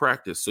versus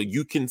practice. So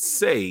you can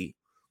say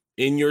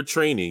in your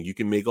training, you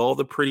can make all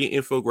the pretty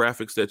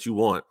infographics that you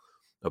want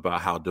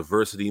about how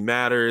diversity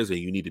matters and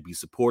you need to be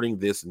supporting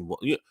this and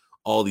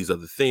all these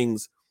other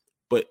things.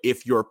 But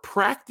if your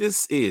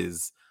practice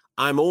is,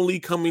 I'm only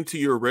coming to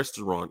your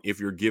restaurant if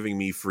you're giving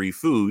me free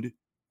food,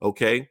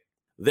 okay,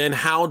 then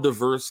how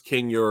diverse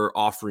can your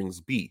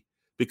offerings be?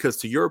 Because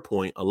to your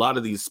point, a lot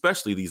of these,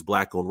 especially these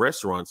Black owned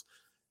restaurants,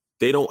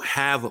 they don't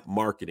have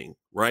marketing,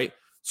 right?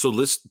 So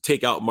let's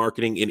take out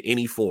marketing in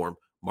any form.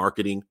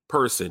 Marketing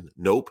person,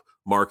 nope.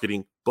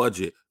 Marketing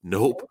budget,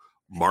 nope.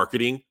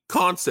 Marketing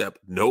concept,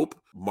 nope.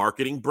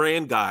 Marketing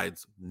brand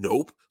guides,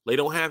 nope. They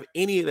don't have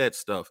any of that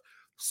stuff.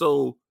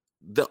 So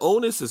the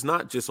onus is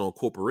not just on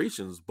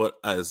corporations, but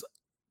as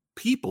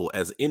people,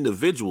 as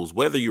individuals,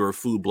 whether you're a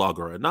food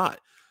blogger or not.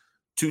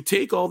 to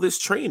take all this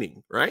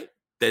training, right,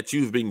 that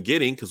you've been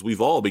getting, because we've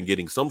all been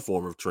getting some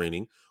form of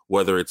training,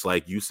 whether it's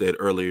like you said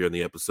earlier in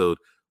the episode,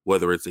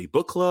 whether it's a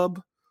book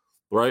club,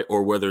 right,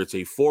 or whether it's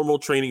a formal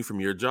training from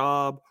your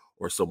job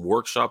or some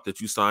workshop that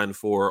you signed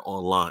for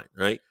online,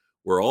 right?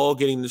 We're all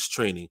getting this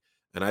training.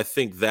 And I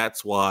think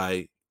that's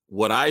why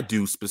what I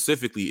do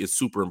specifically is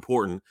super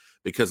important,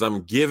 because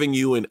I'm giving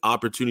you an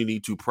opportunity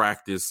to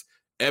practice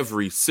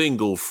every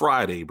single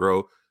Friday,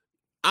 bro.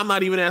 I'm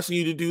not even asking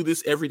you to do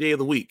this every day of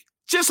the week,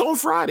 just on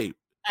Friday.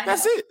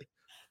 That's it.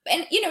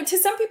 And, to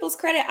some people's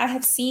credit, I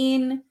have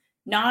seen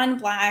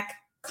non-Black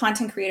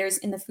content creators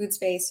in the food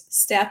space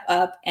step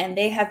up, and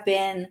they have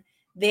been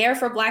there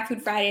for Black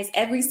Food Fridays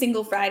every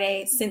single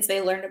Friday since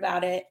they learned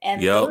about it.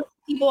 And those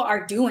people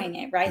are doing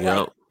it, right? Yep.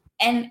 Like,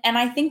 and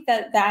I think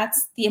that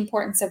that's the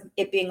importance of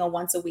it being a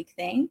once a week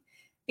thing,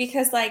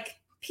 because like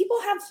people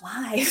have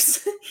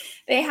lives.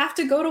 They have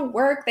to go to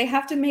work. They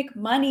have to make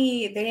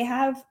money. They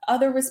have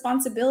other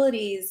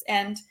responsibilities.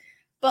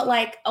 But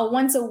like a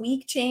once a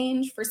week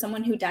change for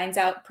someone who dines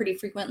out pretty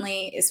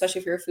frequently,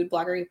 especially if you're a food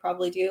blogger, you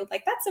probably do,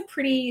 like that's a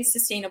pretty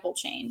sustainable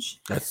change.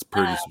 That's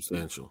pretty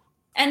substantial.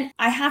 And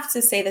I have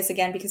to say this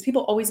again, because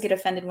people always get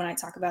offended when I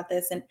talk about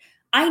this. And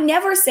I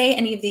never say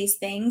any of these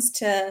things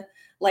to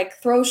like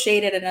throw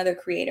shade at another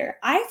creator.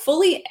 I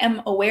fully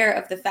am aware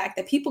of the fact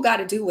that people got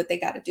to do what they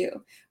got to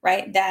do,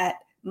 right? That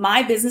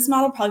my business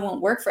model probably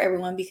won't work for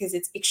everyone because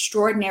it's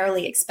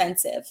extraordinarily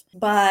expensive.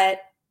 But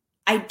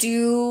I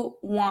do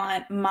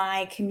want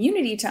my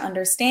community to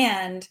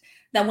understand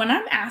that when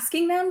I'm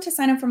asking them to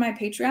sign up for my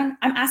Patreon,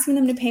 I'm asking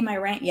them to pay my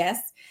rent,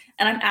 yes.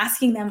 And I'm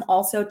asking them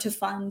also to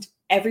fund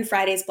every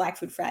Friday's Black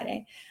Food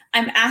Friday.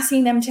 I'm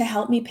asking them to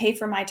help me pay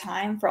for my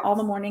time for all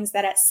the mornings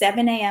that at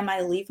 7 a.m. I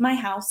leave my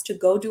house to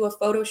go do a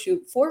photo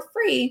shoot for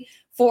free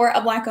for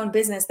a Black-owned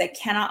business that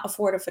cannot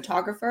afford a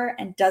photographer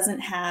and doesn't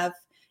have,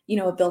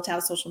 a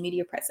built-out social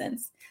media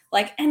presence.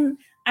 Like, and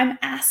I'm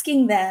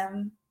asking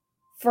them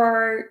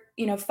for,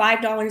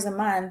 $5 a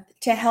month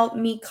to help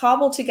me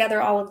cobble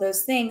together all of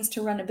those things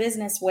to run a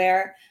business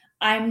where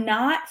I'm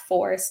not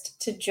forced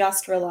to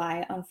just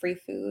rely on free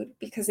food,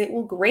 because it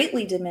will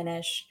greatly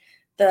diminish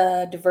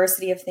the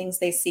diversity of things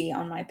they see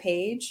on my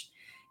page.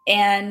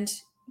 And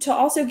to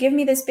also give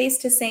me the space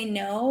to say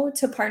no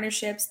to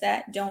partnerships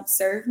that don't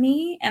serve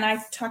me. And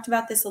I've talked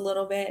about this a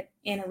little bit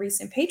in a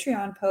recent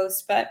Patreon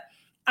post, but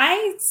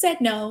I said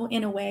no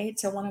in a way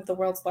to one of the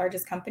world's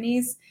largest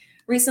companies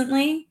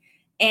recently.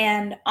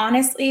 And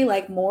honestly,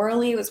 like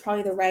morally, it was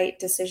probably the right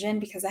decision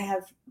because I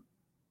have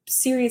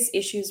serious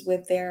issues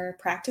with their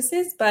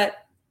practices,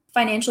 but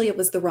financially it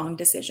was the wrong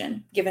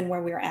decision given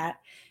where we were at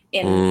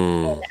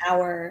in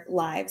our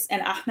lives.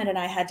 And Ahmed and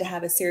I had to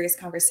have a serious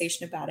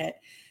conversation about it.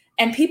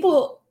 And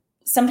people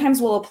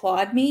sometimes will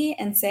applaud me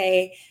and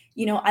say,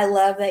 I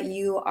love that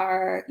you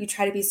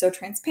try to be so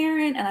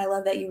transparent. And I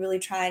love that you really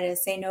try to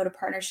say no to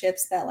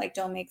partnerships that like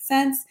don't make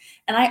sense.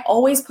 And I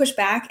always push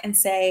back and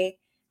say,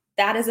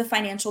 that is a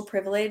financial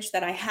privilege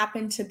that I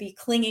happen to be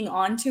clinging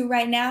on to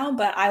right now.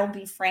 But I'll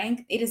be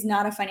frank, it is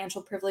not a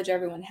financial privilege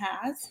everyone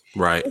has.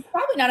 Right. It's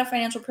probably not a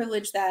financial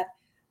privilege that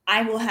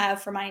I will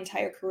have for my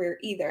entire career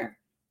either.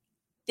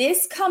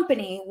 This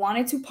company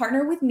wanted to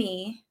partner with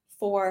me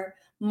for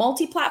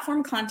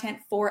multi-platform content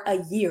for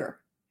a year.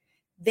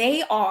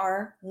 They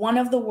are one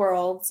of the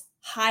world's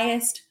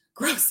highest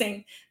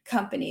grossing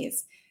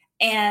companies.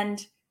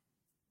 And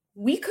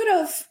we could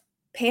have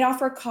paid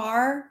off our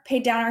car,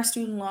 paid down our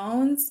student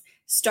loans,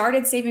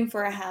 started saving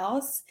for a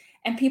house,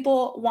 and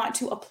people want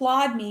to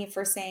applaud me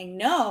for saying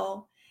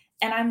no.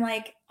 And I'm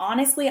like,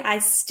 honestly, I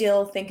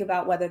still think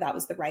about whether that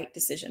was the right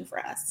decision for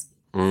us.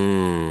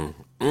 And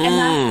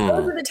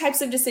those are the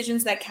types of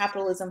decisions that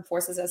capitalism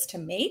forces us to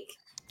make.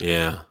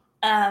 Yeah.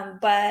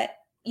 But,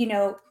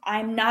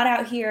 I'm not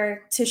out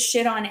here to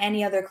shit on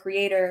any other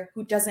creator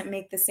who doesn't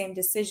make the same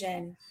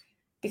decision,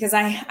 because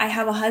I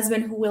have a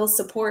husband who will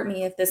support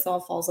me if this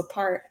all falls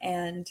apart.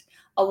 And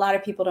a lot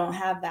of people don't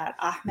have that.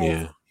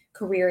 Ahmed's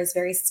career is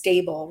very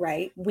stable,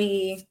 right?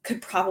 We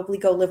could probably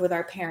go live with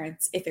our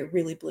parents if it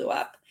really blew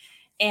up.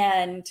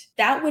 And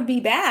that would be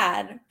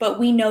bad, but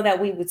we know that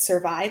we would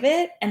survive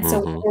it. And so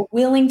we're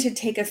willing to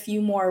take a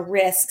few more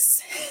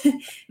risks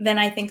than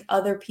I think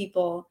other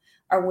people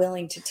are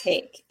willing to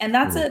take. And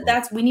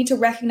we need to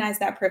recognize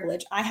that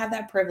privilege. I have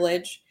that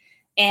privilege.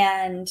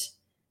 And,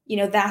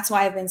 that's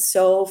why I've been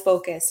so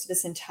focused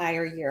this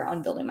entire year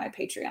on building my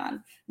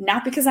Patreon.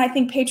 Not because I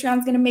think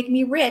Patreon's going to make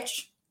me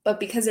rich, but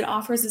because it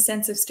offers a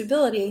sense of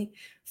stability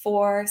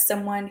for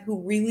someone who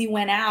really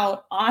went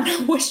out on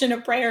a wish and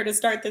a prayer to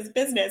start this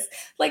business.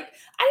 Like,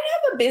 I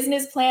didn't have a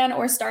business plan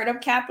or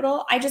startup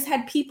capital. I just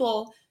had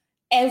people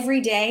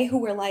every day who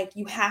were like,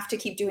 you have to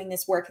keep doing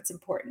this work. It's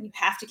important. You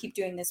have to keep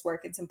doing this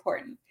work. It's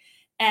important.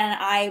 And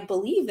I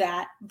believe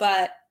that,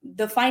 but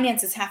the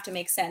finances have to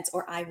make sense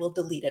or I will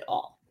delete it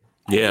all.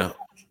 Yeah.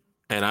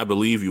 And I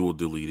believe you will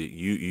delete it.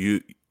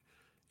 You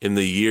in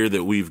the year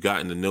that we've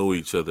gotten to know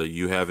each other,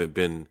 you haven't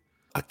been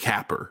a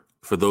capper.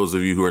 For those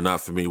of you who are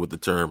not familiar with the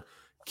term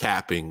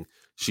capping,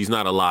 she's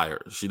not a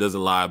liar. She doesn't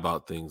lie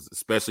about things,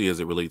 especially as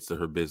it relates to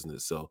her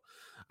business. So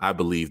I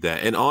believe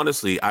that. And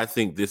honestly, I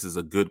think this is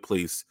a good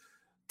place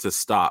to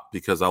stop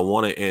because I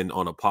want to end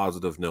on a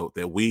positive note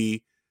that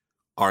we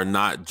are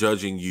not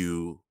judging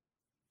you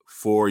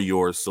for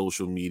your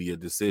social media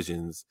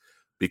decisions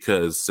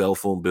because cell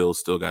phone bills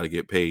still got to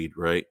get paid,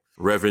 right?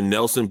 Reverend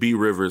Nelson B.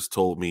 Rivers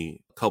told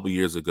me a couple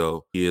years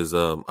ago, he is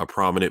a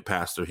prominent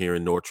pastor here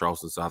in North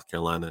Charleston, South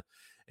Carolina.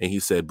 And he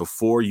said,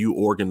 before you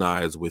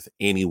organize with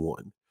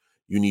anyone,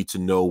 you need to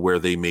know where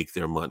they make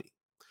their money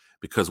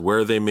because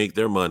where they make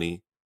their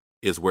money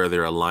is where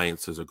their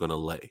alliances are going to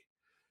lay.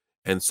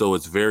 And so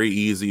it's very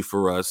easy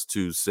for us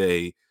to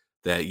say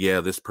that, yeah,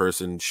 this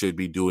person should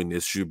be doing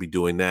this, should be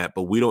doing that,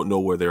 but we don't know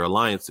where their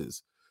alliance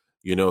is.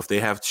 You know, if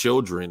they have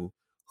children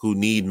who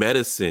need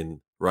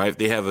medicine, right? If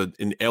they have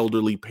an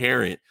elderly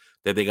parent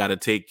that they got to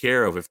take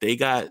care of, if they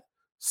got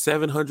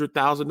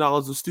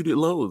 $700,000 of student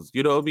loans,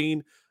 you know what I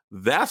mean?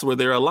 That's where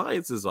their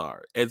alliances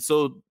are. And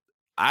so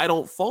I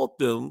don't fault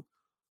them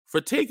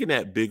for taking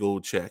that big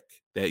old check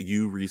that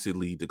you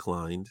recently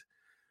declined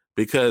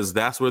because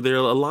that's where their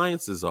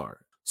alliances are.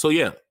 So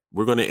yeah,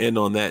 we're going to end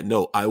on that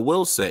note. I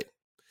will say,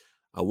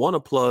 I want to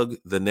plug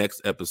the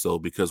next episode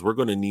because we're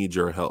going to need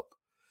your help.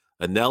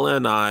 Anela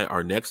and I,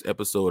 our next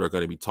episode, are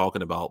going to be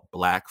talking about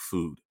Black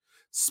food.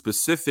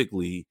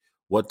 Specifically,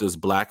 what does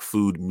Black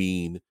food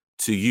mean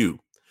to you?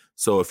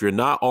 So if you're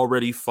not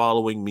already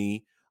following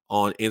me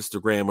on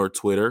Instagram or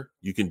Twitter,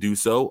 you can do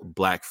so,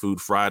 Black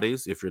Food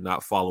Fridays. If you're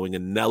not following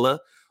Anela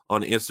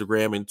on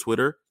Instagram and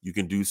Twitter, you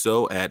can do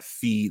so at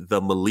Feed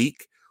the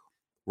Malik.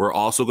 We're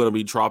also going to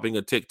be dropping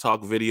a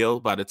TikTok video.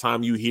 By the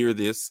time you hear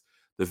this,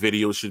 the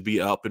video should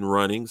be up and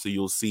running, so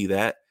you'll see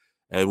that.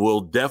 And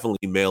we'll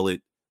definitely mail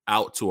it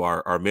out to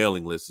our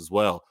mailing list as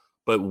well.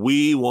 But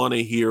we want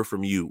to hear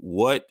from you.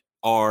 What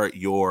are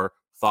your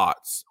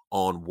thoughts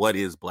on what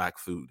is Black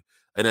food?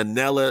 And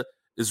Anela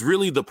is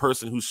really the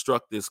person who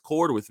struck this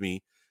chord with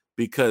me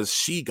because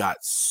she got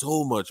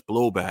so much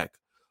blowback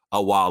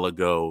a while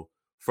ago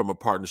from a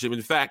partnership.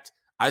 In fact,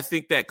 I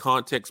think that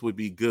context would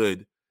be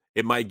good.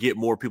 It might get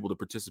more people to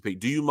participate.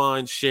 Do you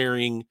mind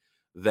sharing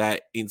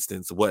that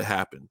instance? What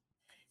happened?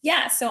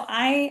 Yeah, so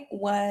I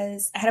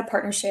had a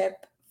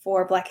partnership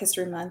for Black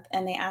History Month,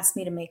 and they asked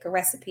me to make a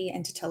recipe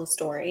and to tell a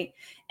story.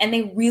 And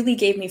they really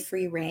gave me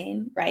free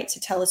reign, right, to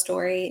tell a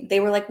story. They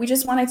were like, we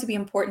just want it to be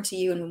important to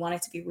you and we want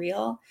it to be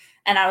real.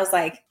 And I was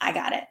like, I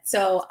got it.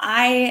 So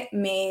I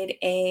made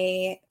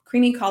a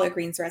creamy collard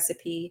greens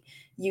recipe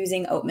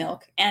using oat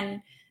milk.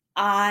 And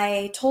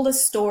I told a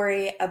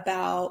story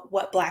about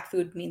what Black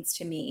food means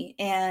to me.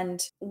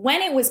 And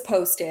when it was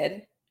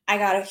posted, I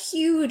got a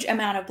huge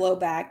amount of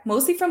blowback,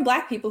 mostly from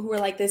Black people who were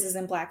like, this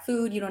isn't Black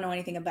food. You don't know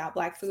anything about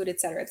Black food,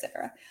 et cetera, et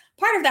cetera.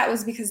 Part of that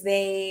was because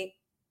they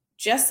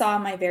just saw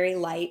my very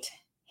light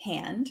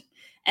hand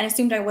and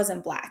assumed I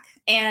wasn't Black.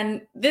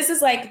 And this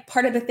is like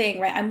part of the thing,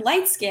 right? I'm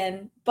light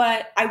skinned,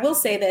 but I will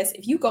say this,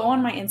 if you go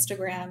on my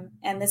Instagram,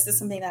 and this is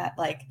something that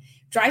like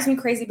drives me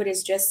crazy, but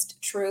is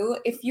just true.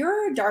 If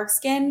you're dark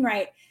skinned,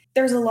 right,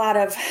 there's a lot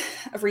of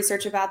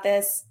research about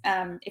this.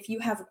 If you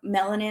have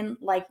melanin,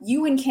 like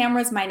you and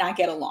cameras might not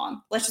get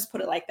along. Let's just put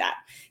it like that.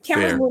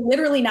 Cameras were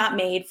literally not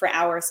made for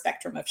our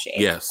spectrum of shade.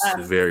 Yes,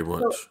 very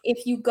much. So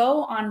if you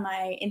go on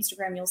my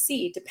Instagram, you'll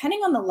see, depending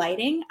on the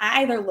lighting,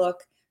 I either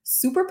look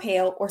super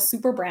pale or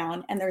super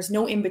brown, and there's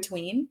no in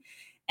between.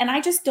 And I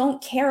just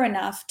don't care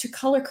enough to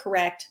color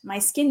correct my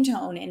skin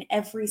tone in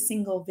every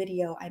single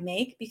video I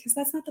make because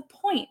that's not the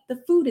point.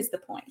 The food is the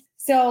point.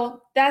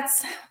 So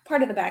that's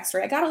part of the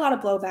backstory. I got a lot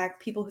of blowback,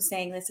 people who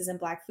saying this isn't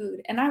Black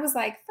food. And I was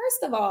like,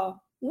 first of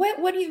all,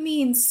 what do you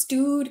mean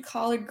stewed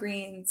collard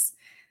greens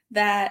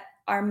that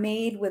are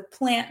made with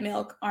plant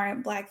milk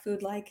aren't Black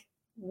food? Like,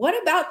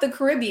 what about the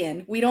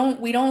Caribbean? We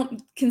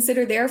don't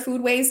consider their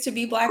food ways to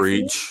be Black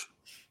food.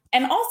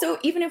 And also,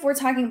 even if we're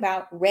talking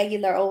about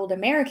regular old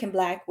American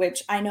Black,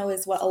 which I know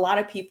is what a lot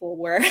of people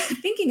were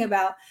thinking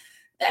about,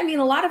 I mean,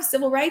 a lot of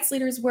civil rights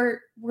leaders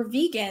were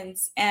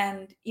vegans.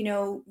 And, you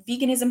know,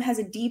 veganism has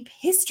a deep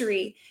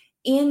history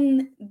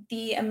in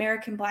the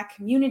American Black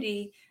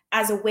community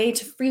as a way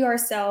to free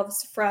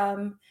ourselves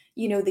from,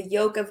 you know, the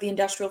yoke of the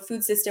industrial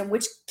food system,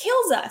 which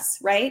kills us,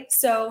 right?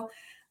 So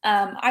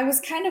I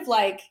was kind of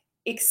like,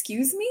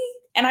 excuse me?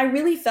 And I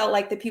really felt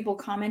like the people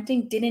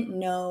commenting didn't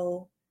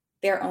know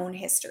their own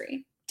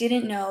history,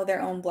 didn't know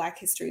their own Black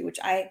history, which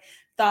I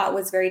thought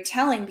was very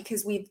telling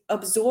because we've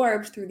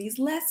absorbed through these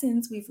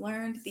lessons, we've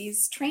learned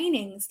these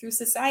trainings through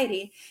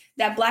society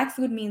that Black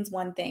food means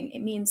one thing.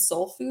 It means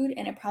soul food,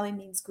 and it probably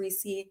means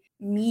greasy,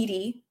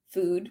 meaty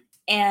food.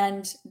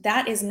 And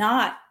that is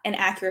not an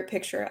accurate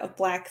picture of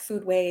Black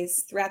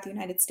foodways throughout the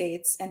United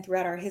States and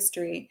throughout our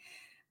history.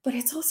 But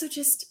it's also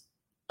just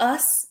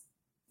us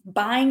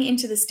buying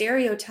into the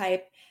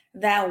stereotype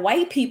that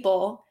white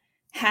people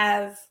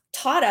have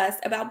taught us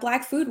about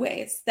Black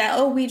foodways, that,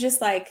 oh, we just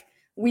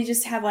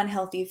have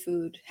unhealthy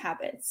food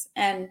habits.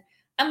 And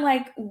I'm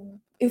like,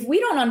 if we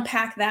don't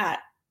unpack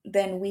that,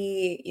 then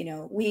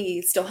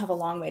we still have a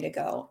long way to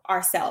go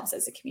ourselves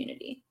as a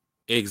community.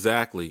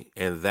 Exactly.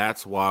 And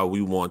that's why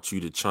we want you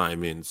to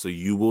chime in. So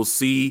you will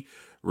see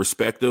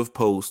respective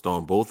post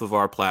on both of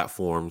our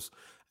platforms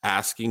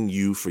asking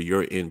you for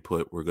your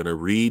input. We're going to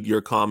read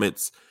your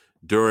comments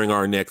during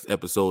our next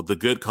episode. The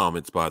good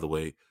comments, by the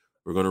way,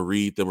 we're going to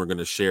read them. We're going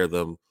to share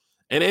them.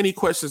 And any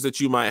questions that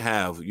you might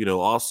have,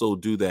 also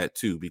do that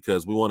too,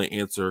 because we want to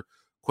answer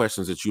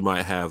questions that you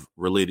might have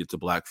related to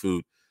Black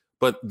food.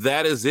 But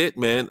that is it,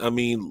 man. I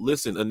mean,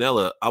 listen,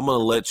 Anela, I'm going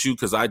to let you,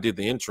 because I did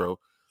the intro,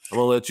 I'm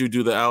going to let you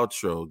do the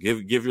outro.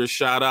 Give your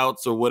shout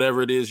outs or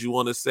whatever it is you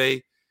want to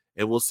say,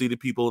 and we'll see the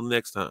people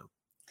next time.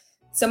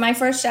 So my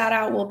first shout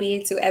out will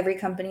be to every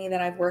company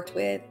that I've worked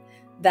with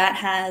that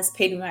has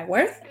paid me my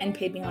worth and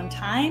paid me on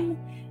time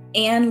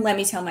and let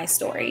me tell my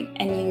story.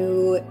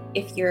 And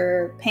if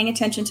you're paying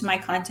attention to my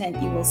content,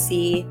 you will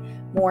see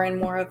more and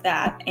more of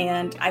that.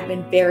 And I've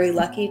been very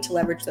lucky to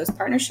leverage those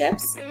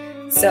partnerships.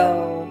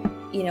 So,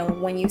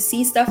 when you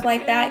see stuff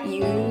like that,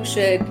 you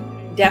should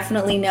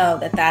definitely know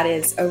that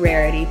is a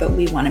rarity, but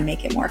we want to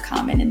make it more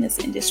common in this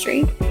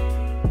industry.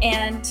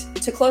 And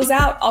to close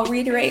out, I'll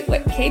reiterate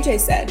what KJ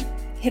said.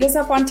 Hit us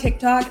up on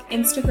TikTok,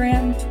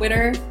 Instagram,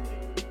 Twitter.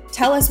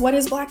 Tell us, what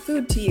is Black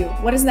food to you?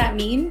 What does that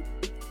mean?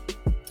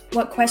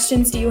 What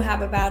questions do you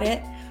have about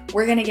it?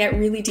 We're going to get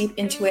really deep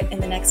into it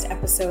in the next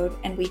episode,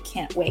 and we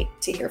can't wait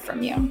to hear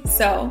from you.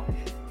 So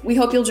we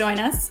hope you'll join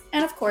us.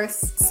 And of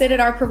course, sit at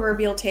our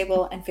proverbial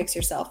table and fix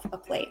yourself a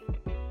plate.